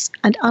audience,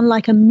 and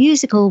unlike a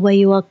musical where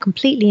you are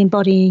completely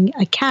embodying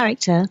a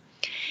character,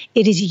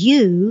 it is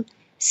you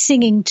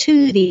singing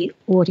to the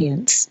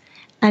audience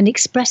and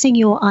expressing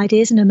your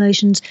ideas and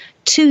emotions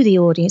to the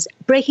audience,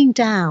 breaking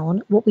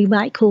down what we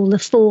might call the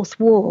fourth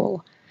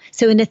wall.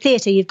 So in a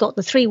theatre, you've got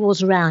the three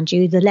walls around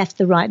you, the left,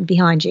 the right, and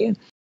behind you.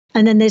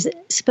 And then there's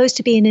supposed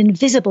to be an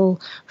invisible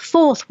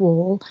fourth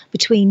wall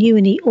between you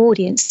and the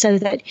audience, so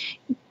that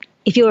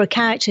if you're a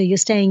character, you're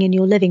staying in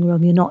your living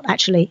room, you're not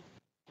actually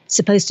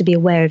supposed to be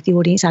aware of the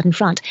audience out in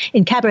front.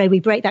 In Cabaret, we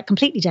break that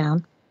completely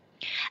down,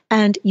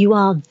 and you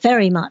are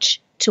very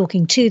much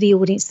talking to the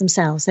audience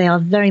themselves. They are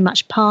very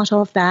much part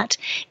of that.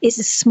 It's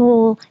a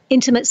small,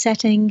 intimate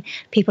setting.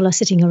 People are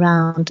sitting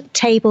around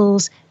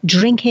tables,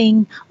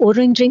 drinking,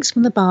 ordering drinks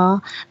from the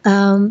bar.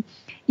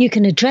 You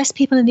can address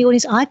people in the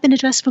audience. I've been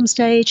addressed from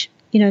stage,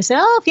 say,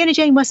 oh,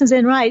 Fiona-Jane Weston's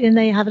in, right? And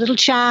they have a little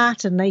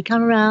chat and they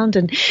come around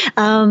and,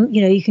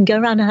 you can go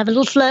around and have a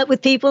little flirt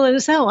with people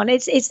and so on.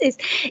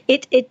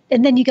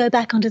 And then you go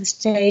back onto the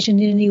stage and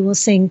then you will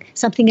sing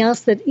something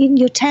else that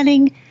you're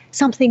telling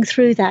something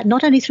through that,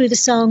 not only through the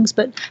songs,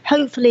 but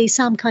hopefully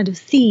some kind of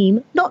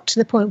theme, not to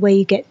the point where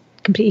you get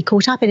completely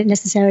caught up in it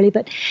necessarily,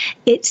 but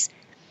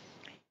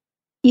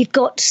you've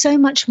got so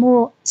much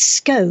more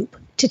scope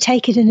to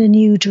take it in a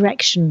new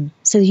direction.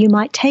 So you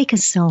might take a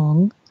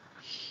song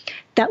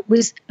that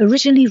was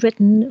originally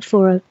written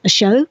for a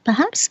show,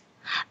 perhaps,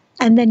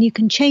 and then you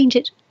can change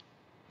it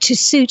to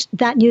suit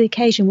that new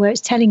occasion where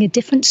it's telling a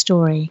different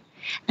story.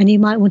 And you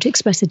might want to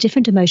express a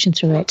different emotion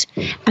through it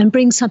and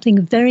bring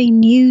something very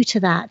new to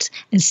that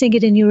and sing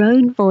it in your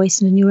own voice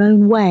and in your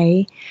own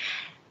way,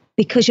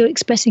 because you're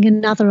expressing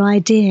another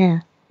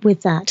idea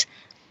with that.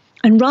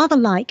 And rather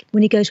like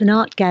when you go to an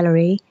art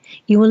gallery,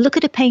 you will look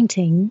at a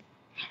painting,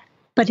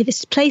 but if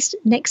it's placed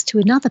next to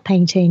another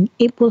painting,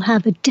 it will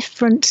have a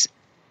different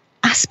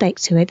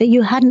aspect to it that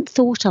you hadn't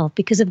thought of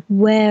because of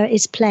where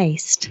it's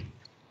placed.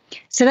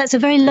 So that's a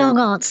very long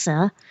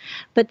answer,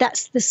 but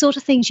that's the sort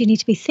of things you need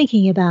to be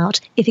thinking about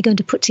if you're going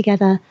to put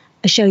together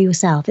a show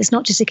yourself. It's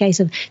not just a case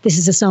of this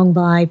is a song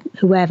by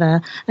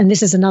whoever and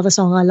this is another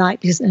song I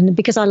like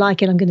because I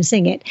like it, I'm going to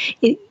sing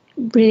it.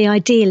 Really,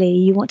 ideally,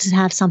 you want to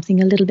have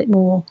something a little bit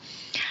more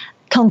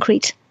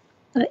concrete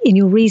in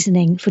your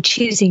reasoning for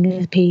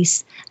choosing a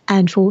piece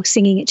and for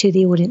singing it to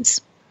the audience.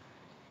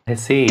 I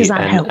see. Does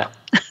that help?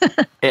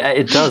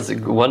 It does.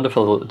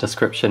 Wonderful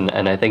description.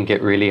 And I think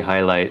it really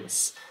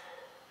highlights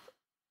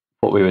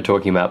what we were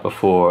talking about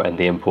before and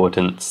the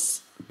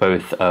importance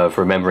both of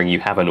remembering you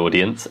have an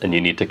audience and you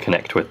need to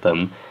connect with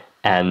them,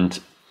 and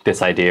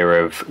this idea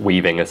of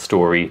weaving a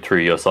story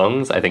through your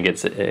songs. I think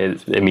it's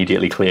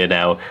immediately clear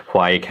now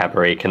why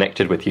Cabaret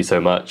connected with you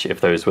so much, if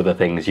those were the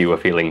things you were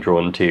feeling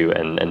drawn to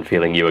and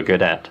feeling you were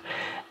good at.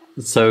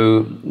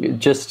 So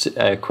just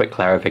a quick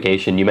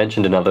clarification. You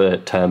mentioned another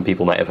term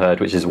people might have heard,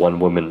 which is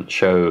one-woman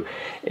show.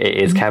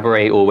 Is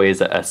Cabaret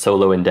always a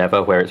solo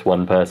endeavor where it's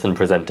one person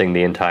presenting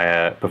the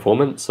entire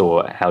performance,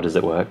 or how does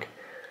it work?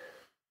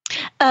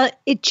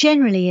 It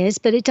generally is,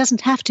 but it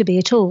doesn't have to be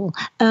at all.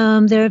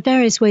 There are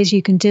various ways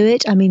you can do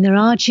it. I mean, there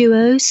are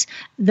duos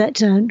that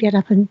get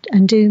up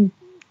and do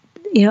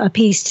a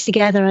piece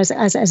together as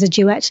a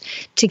duet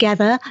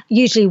together,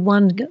 usually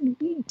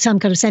some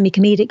kind of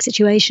semi-comedic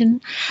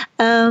situation.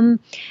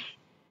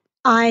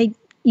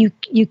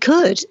 You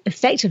could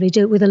effectively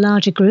do it with a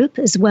larger group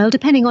as well,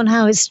 depending on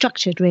how it's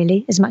structured,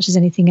 really, as much as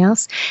anything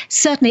else.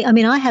 Certainly, I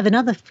mean, I have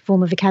another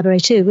form of a cabaret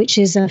too, which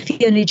is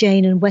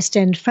Fiona-Jane and West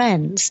End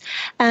Friends,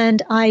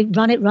 and I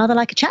run it rather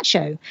like a chat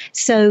show,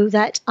 so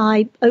that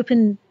I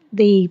open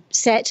the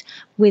set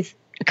with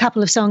a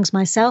couple of songs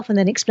myself and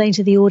then explain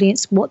to the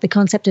audience what the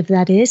concept of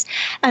that is.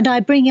 And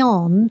I bring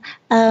on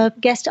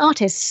guest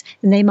artists,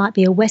 and they might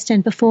be a West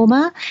End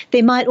performer.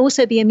 They might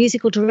also be a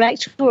musical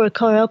director or a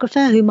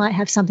choreographer who might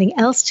have something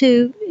else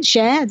to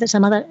share, that's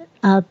some other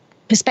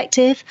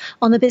perspective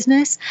on the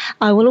business.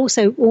 I will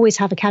also always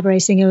have a cabaret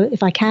singer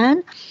if I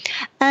can.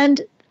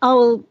 And I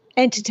will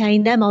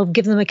entertain them. I'll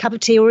give them a cup of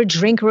tea or a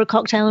drink or a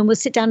cocktail, and we'll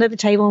sit down at the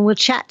table and we'll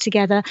chat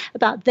together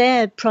about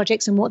their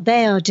projects and what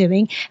they are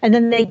doing. And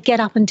then they get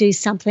up and do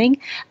something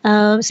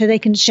so they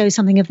can show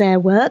something of their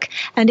work.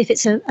 And if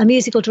it's a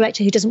musical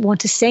director who doesn't want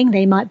to sing,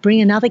 they might bring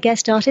another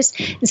guest artist.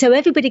 And so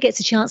everybody gets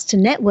a chance to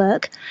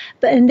network.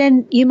 And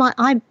then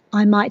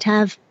I might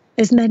have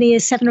as many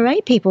as 7 or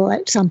 8 people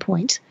at some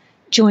point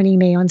joining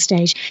me on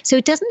stage. So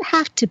it doesn't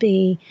have to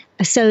be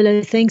a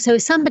solo thing. So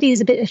if somebody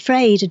is a bit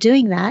afraid of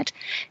doing that,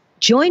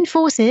 join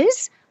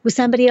forces with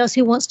somebody else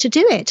who wants to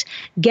do it.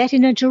 Get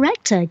in a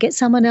director. Get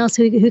someone else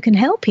who can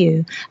help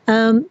you,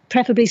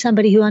 preferably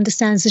somebody who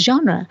understands the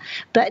genre.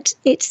 But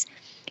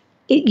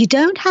you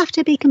don't have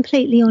to be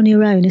completely on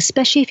your own,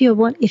 especially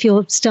if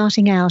you're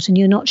starting out and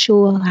you're not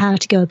sure how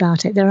to go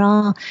about it.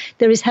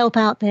 There is help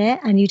out there,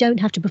 and you don't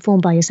have to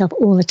perform by yourself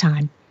all the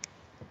time.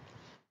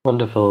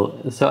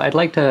 Wonderful. So I'd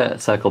like to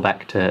circle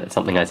back to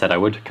something I said I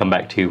would come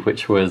back to,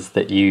 which was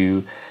that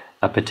you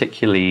are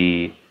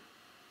particularly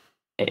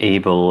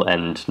able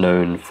and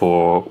known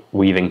for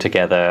weaving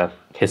together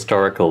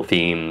historical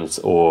themes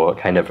or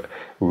kind of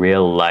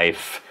real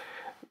life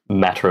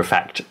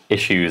matter-of-fact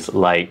issues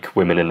like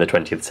women in the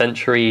 20th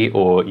century,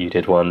 or you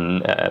did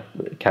one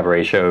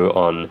cabaret show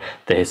on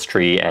the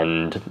history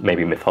and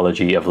maybe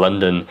mythology of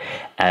London.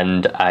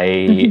 And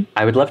I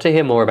would love to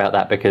hear more about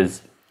that,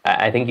 because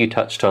I think you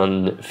touched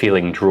on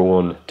feeling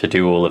drawn to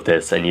do all of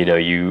this, and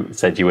you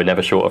said you were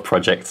never short of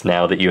projects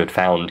now that you had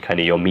found kind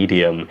of your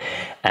medium.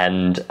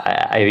 And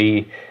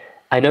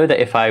I know that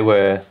if I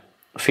were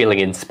feeling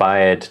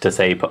inspired to,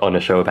 say, put on a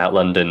show about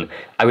London,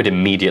 I would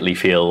immediately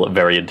feel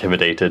very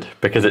intimidated,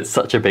 because it's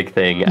such a big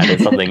thing and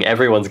it's something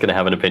everyone's going to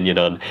have an opinion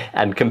on.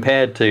 And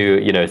compared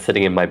to,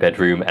 sitting in my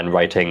bedroom and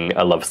writing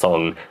a love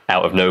song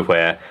out of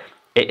nowhere,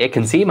 it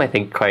can seem, I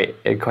think, quite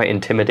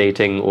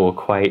intimidating or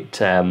quite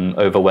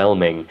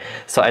overwhelming.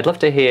 So I'd love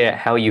to hear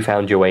how you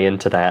found your way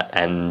into that,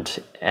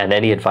 and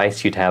any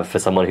advice you'd have for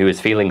someone who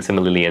is feeling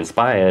similarly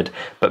inspired,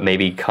 but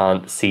maybe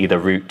can't see the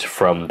route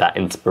from that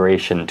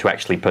inspiration to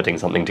actually putting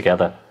something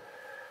together.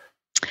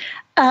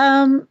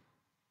 Well,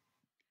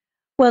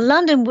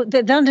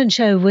 the London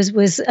show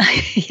was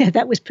yeah,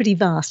 that was pretty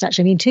vast,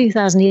 actually. I mean,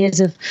 2,000 years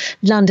of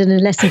London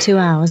in less than 2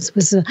 hours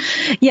was,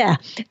 yeah,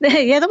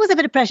 there was a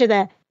bit of pressure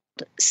there.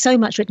 So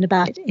much written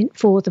about it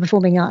for the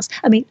performing arts.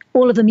 I mean,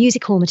 all of the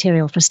music hall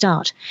material for a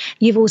start.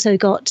 You've also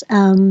got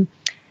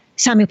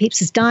Samuel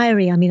Pepys's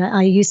diary. I mean,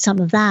 I used some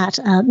of that.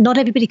 Not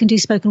everybody can do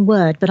spoken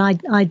word, but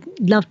I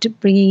loved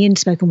bringing in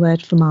spoken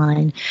word for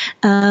mine.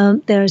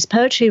 There is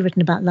poetry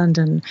written about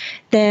London.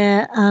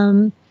 There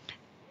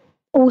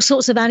all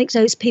sorts of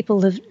anecdotes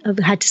people have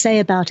had to say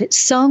about it,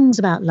 songs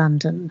about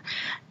London.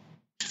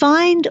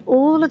 Find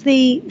all of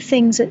the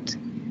things that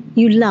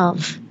you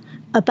love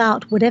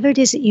about whatever it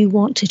is that you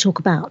want to talk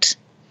about.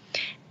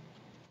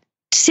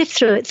 Sift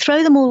through it,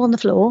 throw them all on the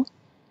floor,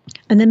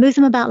 and then move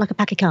them about like a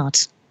pack of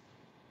cards.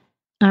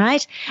 All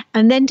right?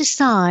 And then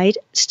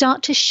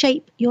start to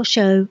shape your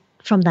show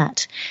from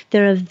that.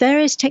 There are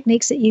various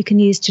techniques that you can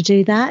use to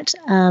do that.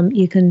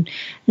 You can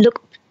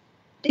look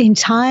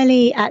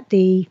entirely at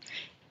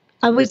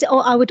I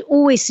would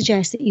always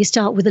suggest that you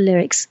start with the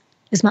lyrics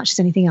as much as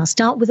anything else.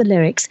 Start with the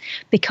lyrics,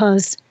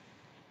 because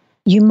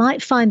you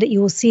might find that you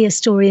will see a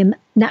story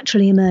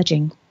naturally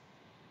emerging.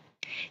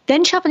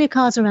 Then shuffle your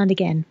cards around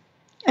again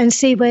and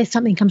see where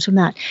something comes from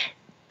that.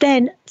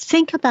 Then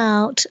think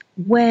about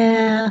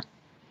where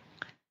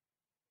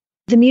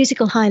the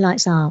musical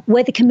highlights are,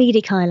 where the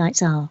comedic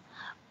highlights are,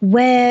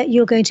 where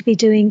you're going to be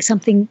doing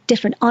something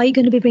different. Are you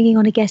going to be bringing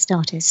on a guest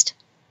artist?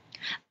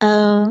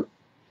 And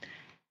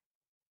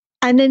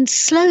then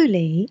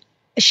slowly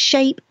a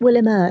shape will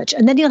emerge,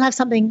 and then you'll have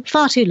something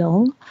far too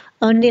long,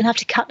 and you'll have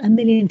to cut a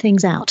million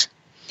things out.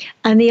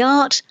 And the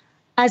art,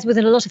 as with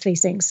a lot of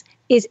these things,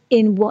 is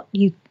in what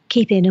you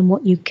keep in and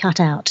what you cut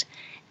out.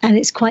 And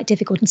it's quite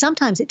difficult. And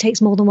sometimes it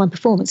takes more than one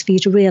performance for you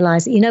to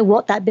realise that, you know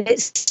what, that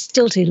bit's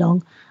still too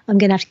long. I'm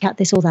going to have to cut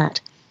this or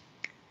that.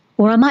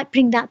 Or I might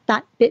bring that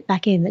bit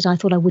back in that I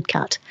thought I would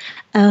cut.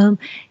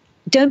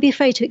 Don't be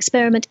afraid to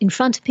experiment in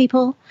front of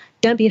people.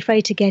 Don't be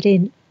afraid to get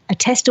in a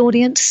test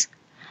audience.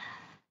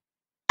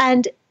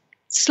 And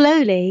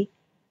slowly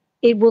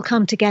it will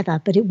come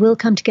together, but it will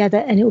come together,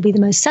 and it will be the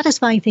most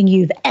satisfying thing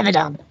you've ever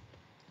done.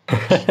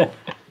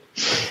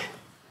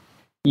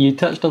 You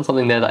touched on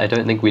something there that I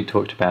don't think we'd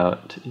talked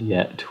about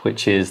yet,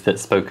 which is that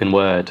spoken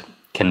word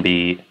can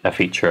be a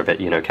feature of it.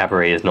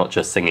 Cabaret is not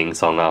just singing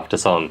song after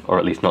song, or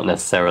at least not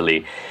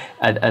necessarily.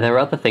 Are there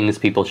other things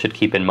people should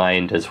keep in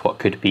mind as what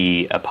could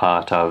be a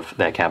part of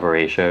their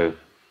cabaret show?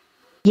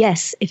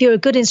 Yes, if you're a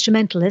good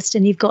instrumentalist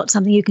and you've got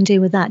something you can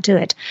do with that, do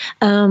it.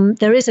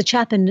 There is a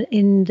chap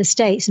in the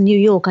States, in New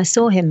York. I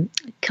saw him.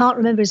 I can't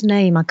remember his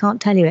name. I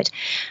can't tell you it.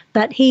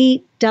 But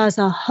he does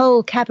a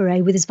whole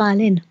cabaret with his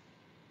violin.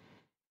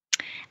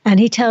 And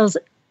he tells,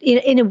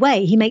 in a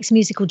way, he makes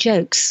musical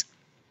jokes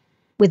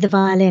with the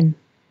violin.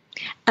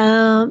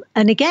 And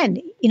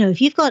again, if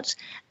you've got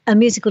a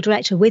musical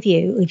director with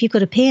you, if you've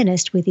got a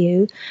pianist with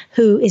you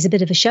who is a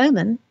bit of a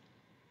showman,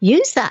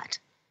 use that.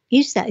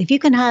 Use that. If you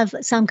can have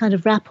some kind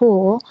of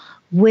rapport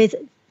with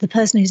the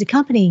person who's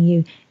accompanying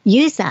you,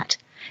 use that.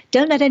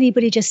 Don't let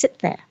anybody just sit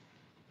there.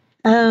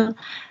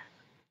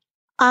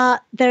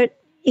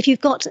 If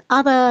you've got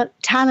other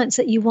talents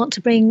that you want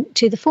to bring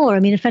to the fore, I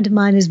mean, a friend of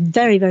mine is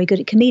very, very good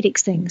at comedic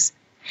things,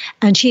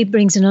 and she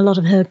brings in a lot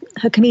of her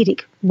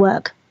comedic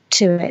work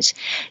to it.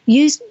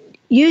 Use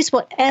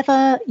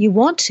whatever you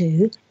want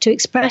to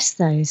express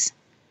those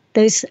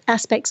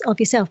aspects of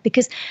yourself,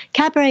 because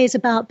cabaret is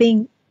about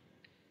being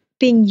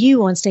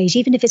you on stage.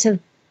 Even if it's a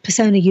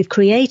persona you've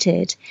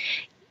created,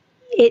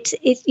 it's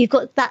you've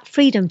got that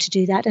freedom to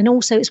do that. And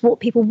also it's what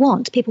people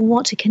want. People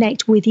want to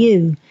connect with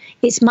you.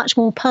 It's much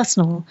more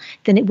personal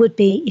than it would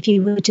be if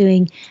you were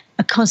doing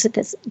a concert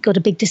that's got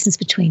a big distance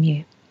between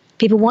you.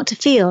 People want to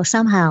feel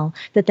somehow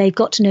that they've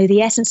got to know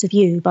the essence of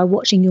you by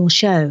watching your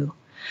show.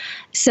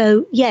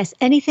 So yes,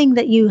 anything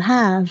that you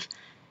have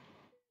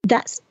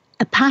that's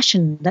a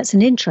passion, that's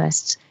an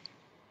interest,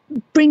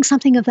 bring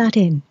something of that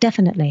in,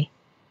 definitely.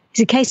 It's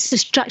a case of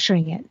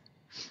structuring it.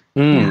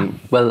 Yeah.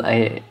 Well,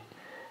 I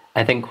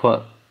think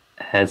what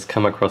has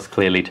come across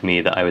clearly to me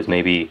that I was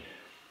maybe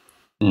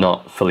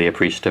not fully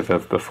appreciative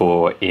of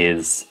before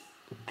is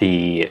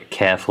the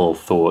careful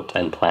thought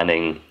and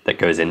planning that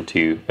goes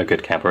into a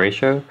good cabaret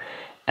show.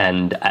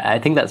 And I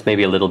think that's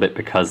maybe a little bit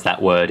because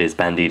that word is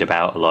bandied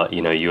about a lot.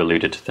 You know, you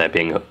alluded to there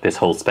being this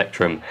whole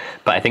spectrum,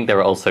 but I think there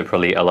are also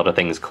probably a lot of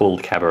things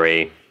called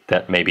cabaret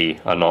that maybe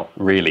are not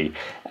really.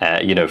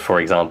 You know, for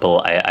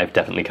example, I've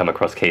definitely come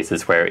across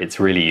cases where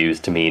it's really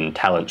used to mean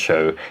talent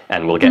show,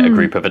 and we'll get a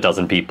group of a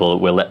dozen people,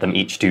 we'll let them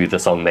each do the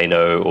song they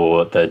know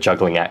or the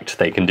juggling act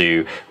they can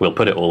do, we'll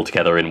put it all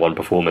together in one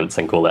performance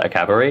and call it a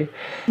cabaret.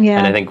 Yeah.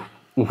 And I think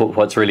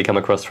what's really come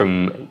across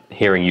from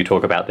hearing you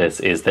talk about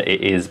this is that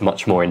it is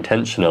much more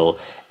intentional,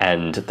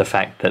 and the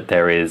fact that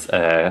there is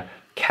a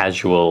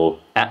casual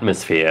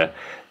atmosphere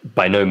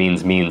by no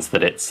means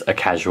that it's a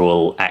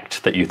casual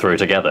act that you throw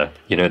together.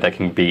 You know, there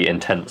can be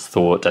intense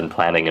thought and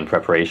planning and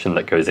preparation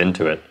that goes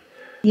into it.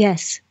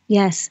 Yes.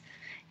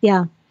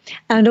 Yeah.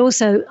 And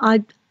also,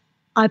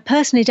 I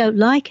personally don't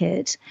like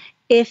it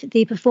if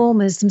the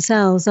performers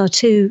themselves are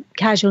too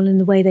casual in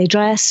the way they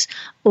dress,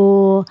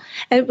 or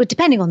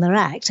depending on their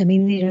act. I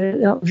mean, you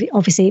know,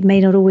 obviously it may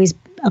not always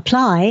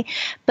apply,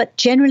 but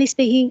generally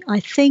speaking,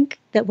 I think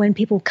that when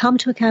people come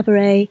to a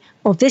cabaret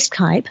of this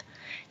type,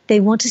 they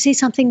want to see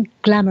something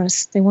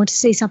glamorous. They want to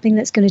see something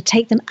that's going to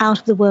take them out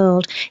of the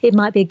world. It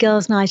might be a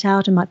girls' night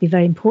out. It might be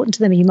very important to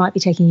them. You might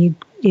be taking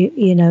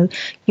you know,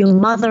 your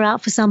mother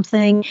out for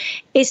something.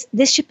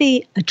 This should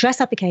be a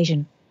dress-up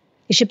occasion.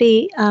 It should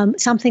be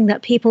something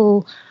that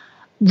people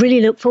really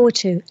look forward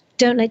to.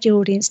 Don't let your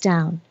audience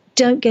down.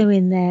 Don't go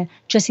in there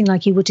dressing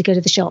like you would to go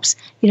to the shops.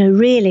 You know,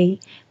 really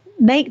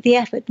make the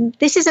effort.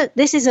 This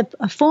is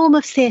a form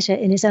of theatre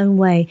in its own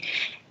way.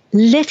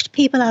 Lift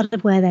people out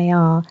of where they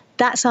are.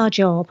 That's our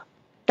job.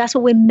 That's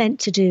what we're meant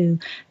to do.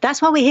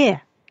 That's why we're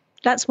here.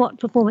 That's what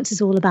performance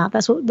is all about.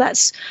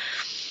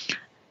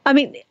 I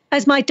mean,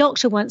 as my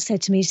doctor once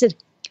said to me, he said,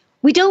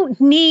 we don't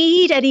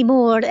need any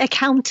more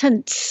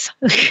accountants.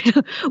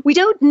 We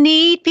don't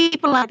need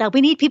people like that.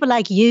 We need people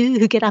like you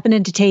who get up and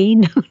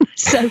entertain.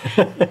 So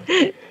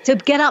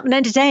get up and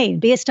entertain.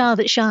 Be a star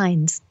that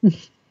shines.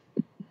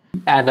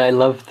 And I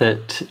love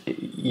that,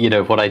 you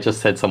know, what I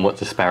just said somewhat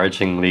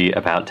disparagingly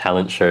about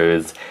talent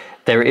shows,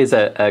 there is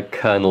a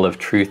kernel of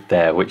truth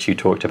there, which you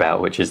talked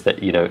about, which is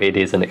that, you know, it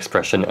is an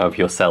expression of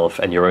yourself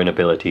and your own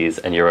abilities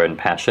and your own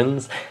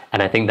passions.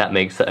 And I think that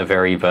makes it a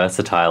very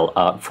versatile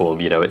art form.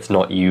 You know, it's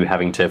not you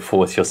having to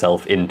force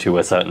yourself into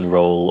a certain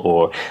role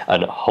or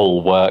a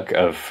whole work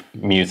of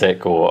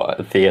music or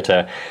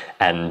theatre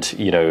and,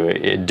 you know,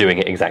 doing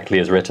it exactly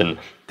as written.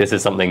 This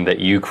is something that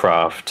you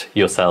craft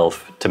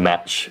yourself to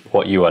match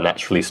what you are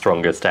naturally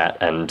strongest at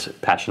and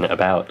passionate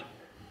about.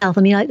 I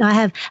mean, I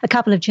have a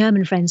couple of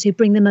German friends who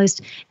bring the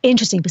most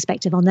interesting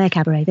perspective on their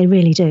cabaret. They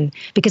really do.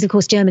 Because, of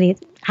course, Germany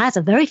has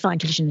a very fine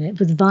tradition in it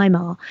with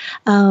Weimar.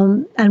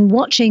 And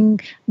watching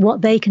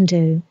what they can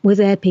do with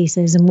their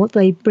pieces and what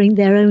they bring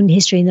their own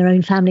history and their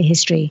own family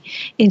history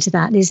into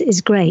that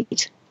is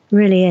great.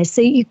 Really is.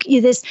 So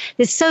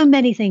there's so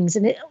many things.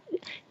 And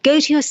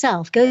go to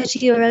yourself, go to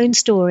your own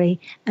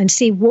story and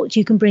see what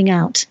you can bring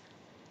out.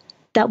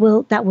 That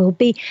will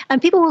be, and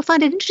people will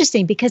find it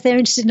interesting because they're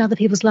interested in other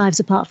people's lives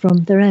apart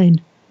from their own.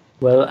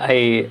 Well,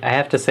 I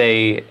have to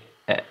say,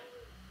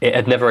 it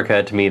had never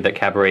occurred to me that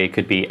cabaret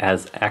could be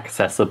as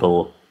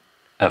accessible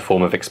a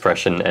form of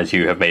expression as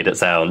you have made it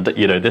sound.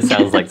 You know, this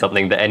sounds like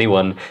something that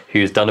anyone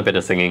who's done a bit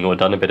of singing or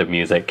done a bit of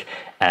music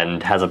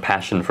and has a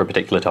passion for a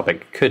particular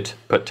topic could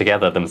put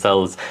together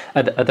themselves.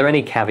 Are there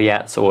any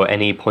caveats or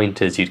any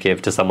pointers you'd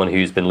give to someone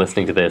who's been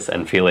listening to this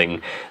and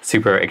feeling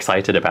super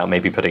excited about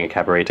maybe putting a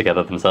cabaret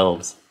together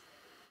themselves?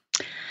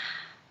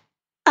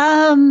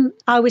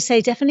 I would say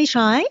definitely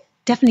try.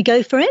 Definitely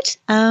go for it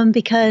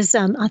because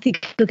I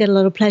think you'll get a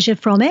lot of pleasure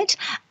from it.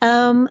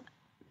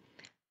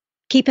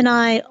 Keep an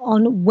eye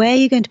on where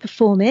you're going to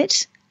perform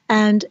it.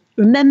 And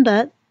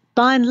remember,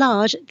 by and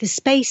large, the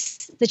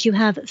space that you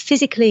have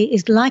physically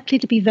is likely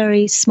to be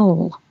very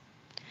small.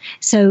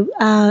 So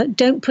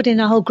don't put in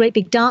a whole great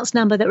big dance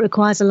number that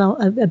requires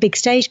a big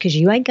stage because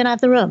you ain't going to have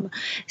the room.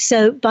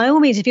 So by all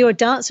means, if you're a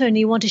dancer and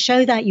you want to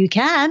show that, you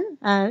can.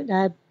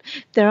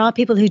 There are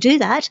people who do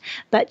that.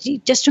 But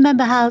just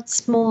remember how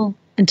small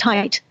and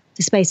tight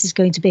the space is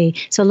going to be.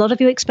 So a lot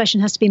of your expression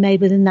has to be made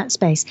within that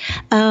space.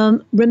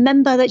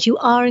 Remember that you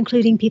are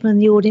including people in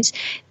the audience.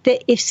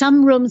 That if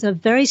some rooms are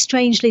very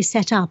strangely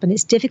set up and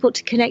it's difficult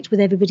to connect with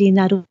everybody in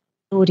that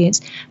audience,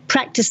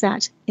 practice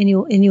that in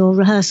your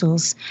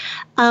rehearsals.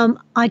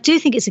 I do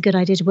think it's a good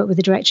idea to work with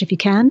a director if you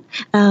can.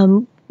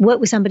 Work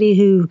with somebody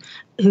who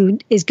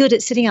is good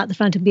at sitting out the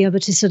front and be able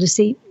to sort of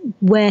see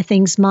where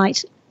things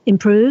might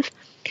improve.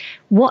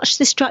 Watch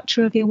the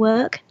structure of your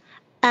work,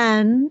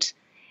 and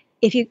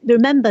if you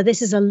remember,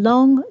 this is a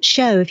long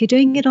show. If you're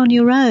doing it on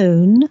your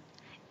own,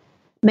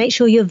 make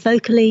sure you're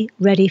vocally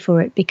ready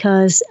for it,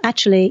 because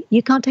actually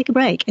you can't take a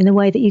break in the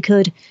way that you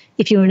could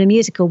if you're in a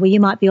musical where you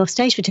might be off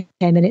stage for 10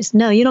 minutes.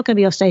 No, you're not going to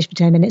be off stage for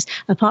 10 minutes,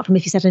 apart from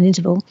if you set an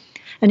interval.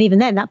 And even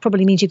then, that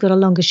probably means you've got a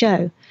longer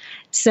show.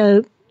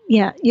 So,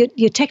 yeah,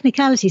 your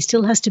technicality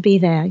still has to be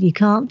there. You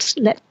can't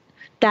let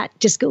that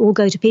just all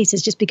go to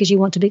pieces just because you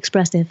want to be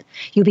expressive.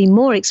 You'll be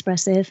more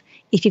expressive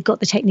if you've got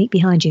the technique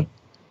behind you.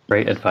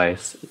 Great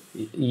advice.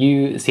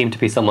 You seem to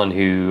be someone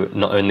who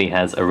not only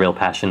has a real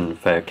passion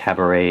for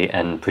cabaret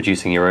and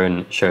producing your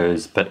own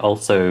shows, but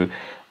also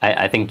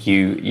I think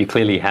you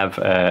clearly have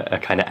a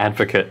kind of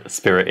advocate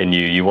spirit in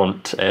you. You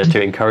want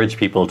to encourage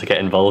people to get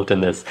involved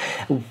in this.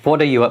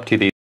 What are you up to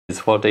these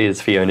days? What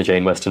is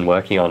Fiona-Jane Weston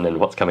working on, and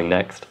what's coming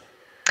next?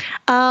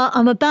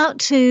 I'm about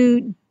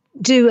to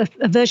do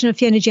a version of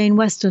Fiona-Jane and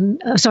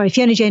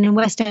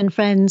West End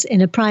Friends in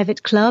a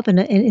private club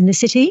in the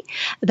city.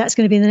 That's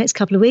going to be in the next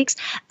couple of weeks.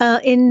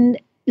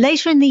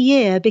 Later in the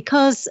year,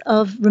 because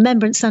of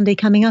Remembrance Sunday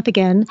coming up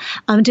again,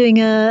 I'm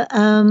doing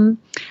a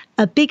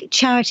big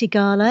charity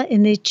gala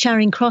in the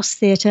Charing Cross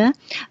Theatre,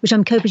 which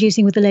I'm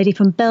co-producing with a lady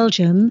from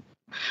Belgium,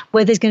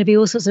 where there's going to be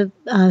all sorts of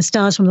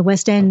stars from the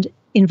West End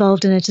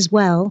involved in it as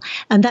well.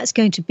 And that's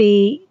going to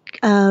be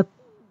the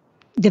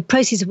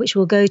proceeds of which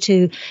will go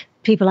to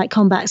people like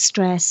Combat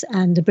Stress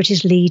and the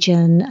British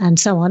Legion and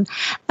so on.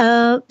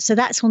 So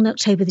that's on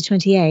October the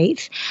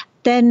 28th.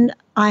 Then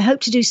I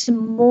hope to do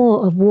some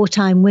more of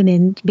Wartime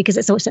Women, because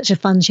it's always such a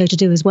fun show to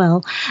do as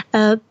well,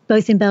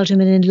 both in Belgium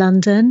and in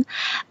London.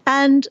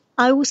 And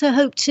I also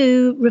hope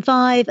to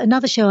revive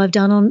another show I've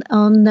done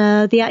on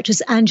the actress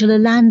Angela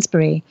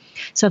Lansbury.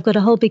 So I've got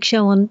a whole big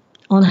show on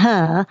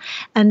her,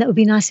 and that would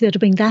be nice to be able to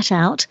bring that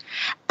out.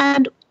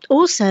 And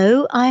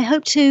also, I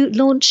hope to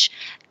launch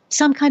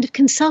some kind of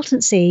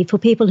consultancy for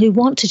people who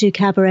want to do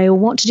cabaret or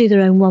want to do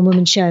their own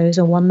one-woman shows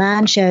or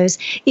one-man shows,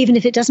 even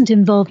if it doesn't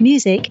involve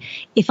music.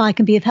 If I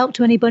can be of help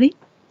to anybody,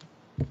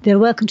 they're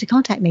welcome to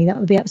contact me. That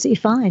would be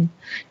absolutely fine.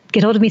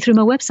 Get hold of me through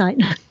my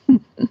website.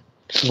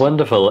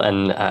 Wonderful.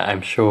 And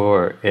I'm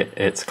sure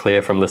it's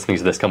clear from listening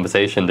to this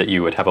conversation that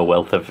you would have a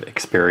wealth of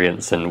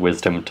experience and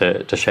wisdom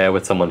to share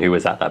with someone who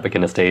is at that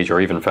beginner stage or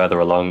even further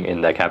along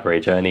in their cabaret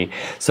journey.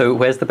 So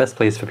where's the best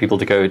place for people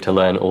to go to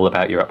learn all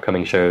about your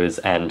upcoming shows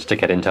and to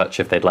get in touch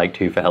if they'd like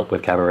to for help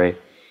with cabaret?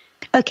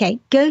 Okay,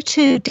 go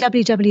to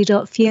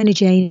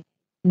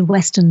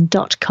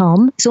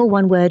www.fiona-jane-weston.com. It's all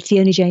one word,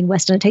 Fiona-Jane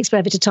Weston. It takes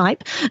forever to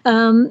type.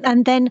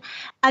 And then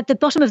at the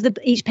bottom of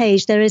each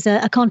page, there is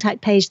a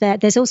contact page there.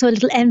 There's also a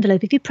little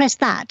envelope. If you press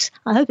that,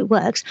 I hope it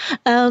works,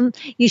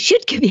 you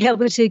should be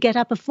able to get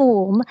up a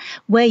form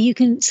where you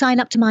can sign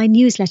up to my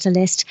newsletter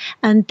list.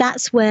 And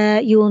that's where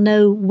you will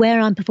know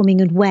where I'm performing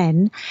and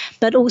when.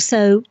 But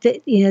also,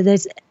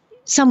 there's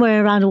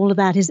somewhere around all of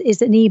that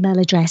is an email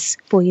address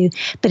for you.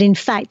 But in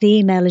fact, the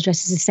email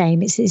address is the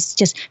same. It's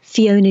just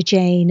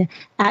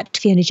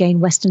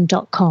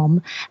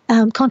Fiona-Jane@FionaJaneWeston.com.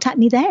 Contact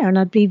me there, and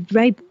I'll be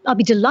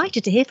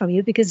delighted to hear from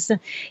you, because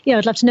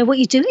I'd love to know what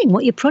you're doing,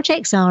 what your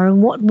projects are,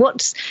 and what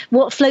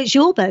floats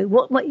your boat,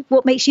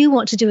 what makes you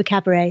want to do a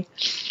cabaret.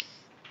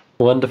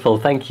 Wonderful,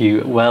 thank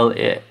you. Well,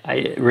 it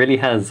really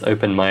has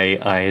opened my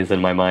eyes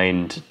and my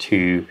mind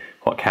to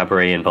what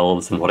cabaret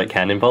involves and what it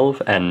can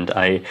involve, and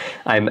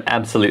I'm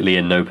absolutely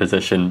in no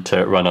position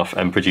to run off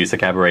and produce a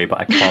cabaret, but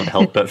I can't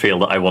help but feel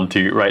that I want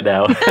to right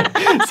now.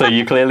 So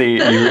you clearly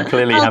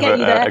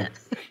have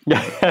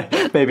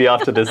maybe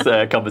after this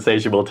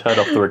conversation we'll turn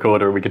off the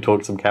recorder and we can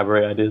talk some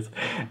cabaret ideas.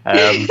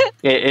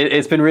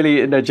 It's been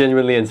really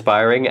genuinely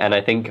inspiring, and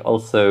I think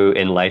also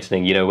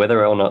enlightening.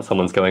 Whether or not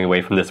someone's going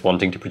away from this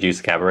wanting to produce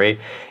a cabaret,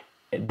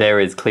 there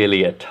is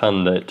clearly a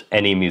ton that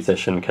any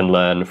musician can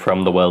learn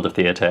from the world of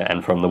theatre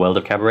and from the world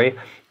of cabaret.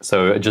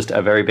 So just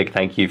a very big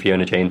thank you,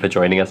 Fiona-Jane, for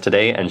joining us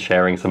today and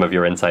sharing some of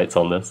your insights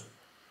on this.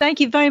 Thank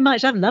you very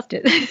much. I've loved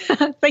it.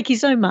 Thank you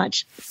so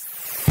much.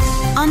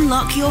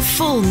 Unlock your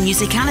full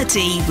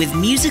musicality with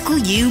Musical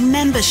You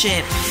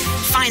membership.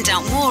 Find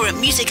out more at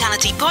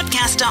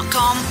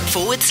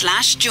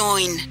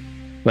musicalitypodcast.com/join.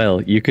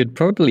 Well, you could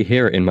probably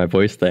hear it in my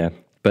voice there,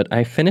 but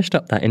I finished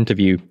up that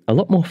interview a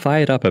lot more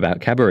fired up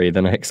about cabaret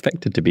than I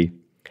expected to be.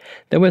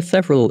 There were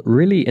several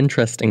really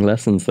interesting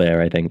lessons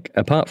there, I think,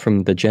 apart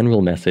from the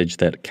general message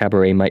that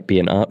cabaret might be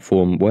an art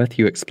form worth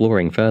you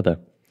exploring further.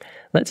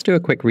 Let's do a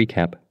quick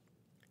recap.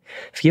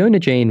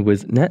 Fiona-Jane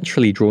was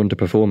naturally drawn to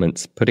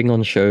performance, putting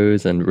on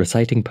shows and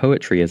reciting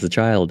poetry as a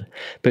child,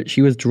 but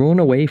she was drawn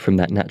away from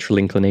that natural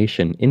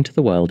inclination into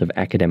the world of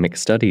academic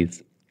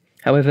studies.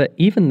 However,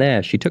 even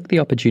there, she took the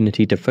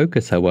opportunity to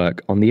focus her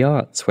work on the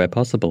arts where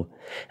possible,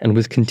 and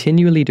was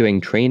continually doing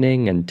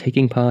training and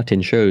taking part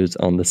in shows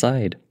on the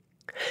side.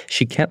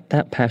 She kept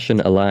that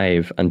passion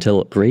alive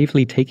until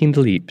bravely taking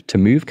the leap to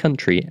move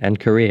country and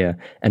career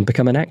and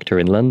become an actor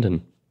in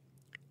London.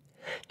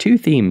 Two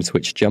themes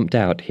which jumped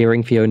out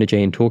hearing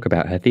Fiona-Jane talk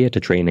about her theatre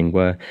training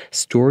were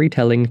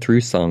storytelling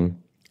through song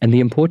and the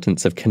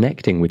importance of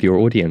connecting with your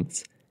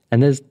audience,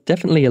 and there's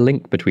definitely a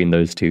link between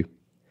those two.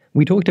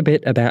 We talked a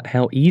bit about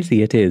how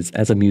easy it is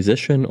as a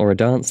musician or a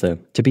dancer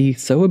to be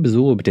so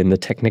absorbed in the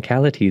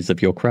technicalities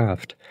of your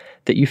craft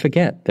that you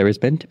forget there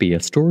is meant to be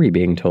a story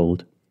being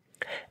told.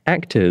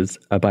 Actors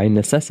are by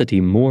necessity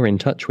more in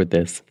touch with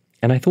this,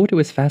 and I thought it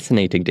was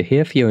fascinating to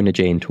hear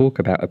Fiona-Jane talk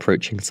about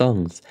approaching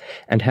songs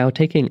and how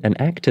taking an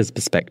actor's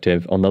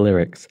perspective on the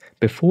lyrics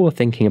before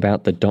thinking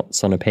about the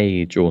dots on a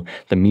page or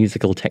the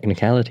musical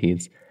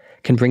technicalities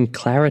can bring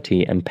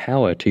clarity and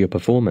power to your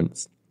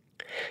performance.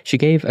 She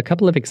gave a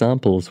couple of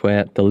examples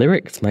where the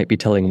lyrics might be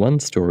telling one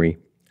story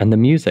and the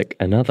music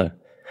another,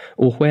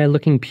 or where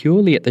looking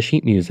purely at the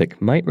sheet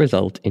music might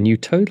result in you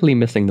totally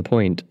missing the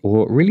point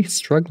or really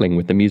struggling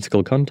with the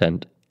musical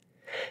content.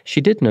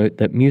 She did note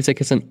that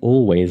music isn't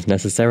always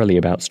necessarily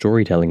about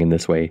storytelling in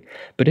this way,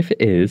 but if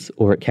it is,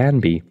 or it can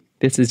be,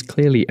 this is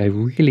clearly a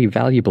really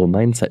valuable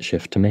mindset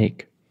shift to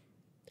make.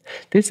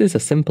 This is a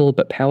simple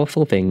but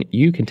powerful thing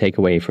you can take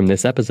away from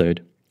this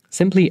episode.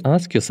 Simply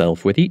ask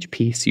yourself with each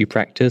piece you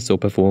practice or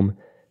perform,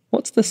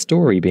 what's the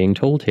story being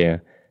told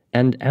here?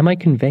 And am I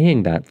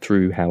conveying that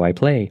through how I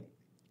play?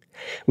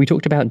 We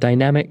talked about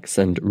dynamics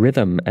and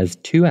rhythm as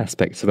two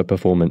aspects of a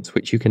performance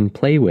which you can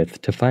play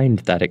with to find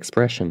that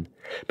expression.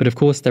 But of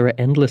course there are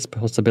endless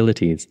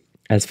possibilities,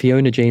 as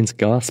Fiona-Jane's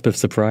gasp of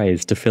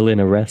surprise to fill in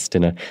a rest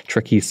in a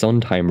tricky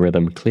Sondheim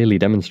rhythm clearly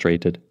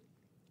demonstrated.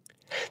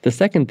 The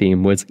second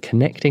theme was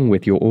connecting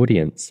with your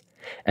audience.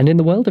 And in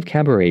the world of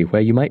cabaret,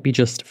 where you might be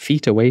just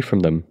feet away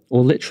from them,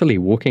 or literally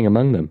walking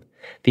among them,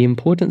 the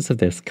importance of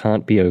this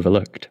can't be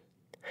overlooked.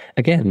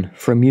 Again,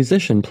 for a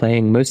musician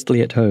playing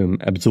mostly at home,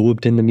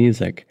 absorbed in the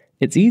music,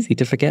 it's easy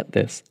to forget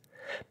this.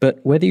 But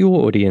whether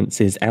your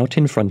audience is out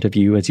in front of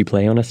you as you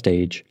play on a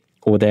stage,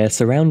 or they're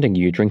surrounding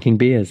you drinking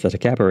beers at a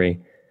cabaret,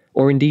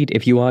 or indeed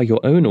if you are your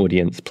own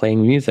audience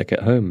playing music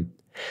at home,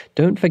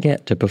 don't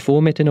forget to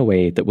perform it in a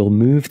way that will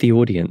move the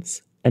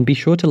audience, and be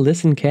sure to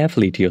listen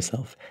carefully to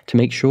yourself to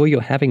make sure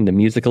you're having the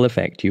musical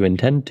effect you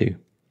intend to.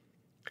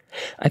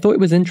 I thought it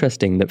was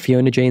interesting that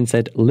Fiona-Jane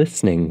said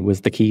listening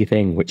was the key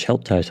thing which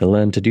helped her to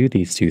learn to do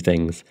these two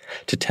things,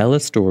 to tell a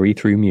story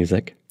through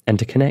music and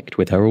to connect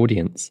with her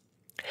audience.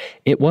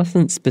 It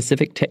wasn't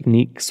specific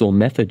techniques or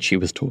methods she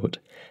was taught,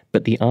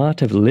 but the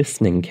art of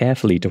listening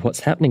carefully to what's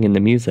happening in the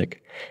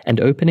music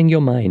and opening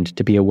your mind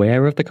to be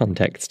aware of the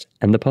context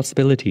and the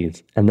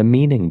possibilities and the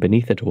meaning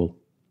beneath it all.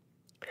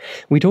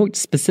 We talked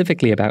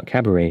specifically about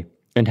cabaret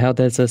and how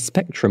there's a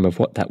spectrum of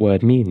what that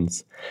word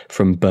means,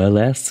 from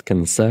burlesque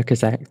and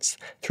circus acts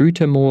through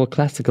to more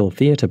classical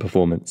theatre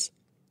performance.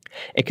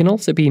 It can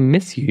also be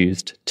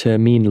misused to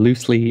mean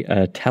loosely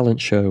a talent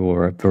show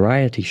or a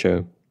variety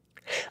show.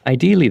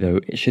 Ideally, though,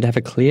 it should have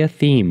a clear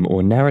theme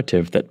or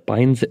narrative that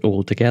binds it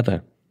all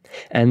together.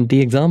 And the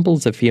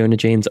examples of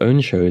Fiona-Jane's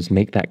own shows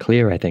make that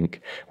clear, I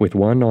think, with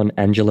one on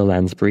Angela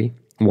Lansbury,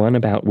 one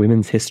about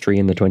women's history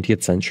in the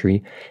 20th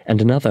century,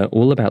 and another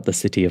all about the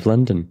City of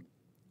London.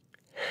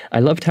 I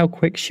loved how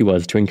quick she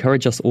was to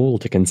encourage us all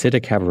to consider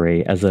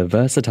cabaret as a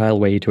versatile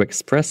way to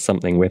express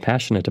something we're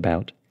passionate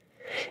about.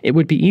 It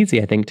would be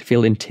easy, I think, to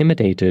feel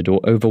intimidated or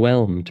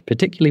overwhelmed,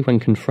 particularly when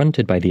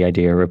confronted by the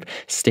idea of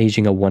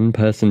staging a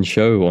one-person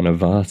show on a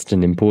vast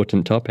and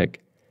important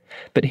topic.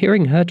 But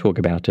hearing her talk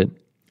about it,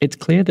 it's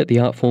clear that the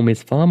art form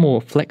is far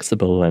more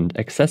flexible and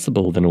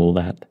accessible than all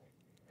that.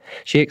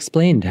 She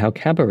explained how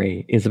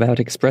cabaret is about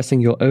expressing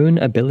your own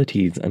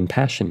abilities and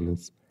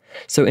passions.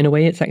 So in a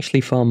way, it's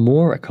actually far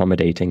more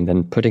accommodating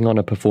than putting on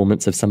a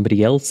performance of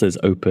somebody else's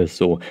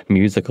opus or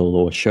musical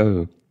or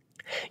show.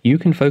 You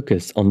can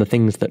focus on the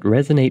things that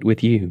resonate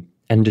with you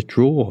and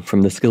draw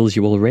from the skills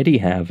you already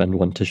have and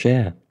want to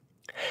share.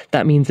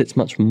 That means it's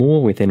much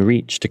more within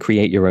reach to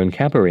create your own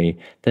cabaret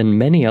than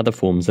many other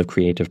forms of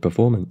creative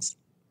performance.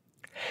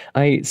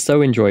 I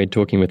so enjoyed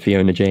talking with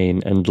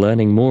Fiona-Jane and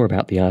learning more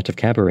about the art of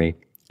cabaret,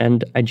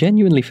 and I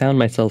genuinely found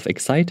myself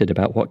excited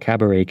about what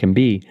cabaret can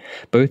be,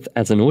 both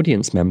as an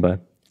audience member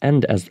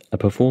and as a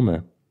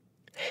performer.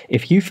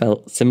 If you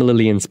felt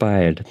similarly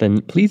inspired,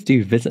 then please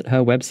do visit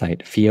her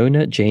website,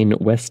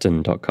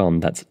 FionaJaneWeston.com.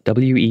 That's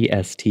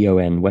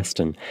Weston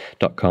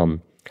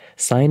Weston.com.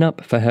 Sign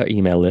up for her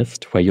email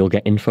list, where you'll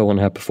get info on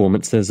her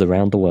performances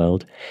around the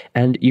world,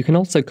 and you can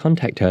also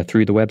contact her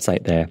through the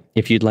website there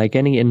if you'd like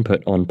any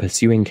input on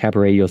pursuing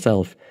cabaret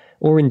yourself,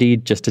 or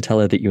indeed just to tell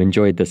her that you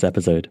enjoyed this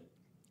episode.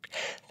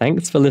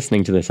 Thanks for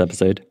listening to this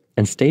episode,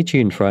 and stay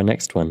tuned for our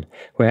next one,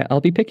 where I'll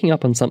be picking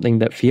up on something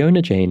that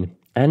Fiona-Jane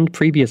and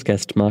previous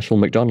guest Marshall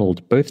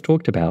McDonald both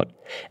talked about,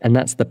 and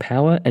that's the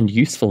power and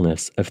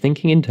usefulness of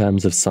thinking in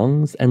terms of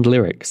songs and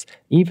lyrics,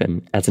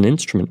 even as an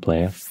instrument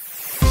player.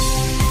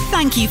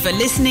 Thank you for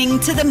listening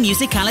to the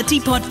Musicality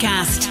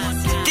Podcast.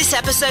 This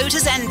episode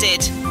has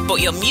ended,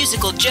 but your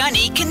musical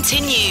journey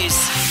continues.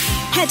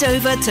 Head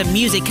over to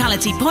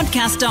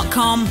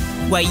musicalitypodcast.com,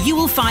 where you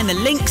will find the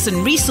links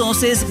and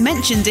resources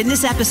mentioned in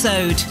this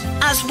episode,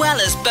 as well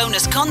as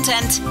bonus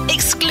content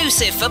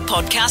exclusive for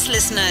podcast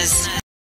listeners.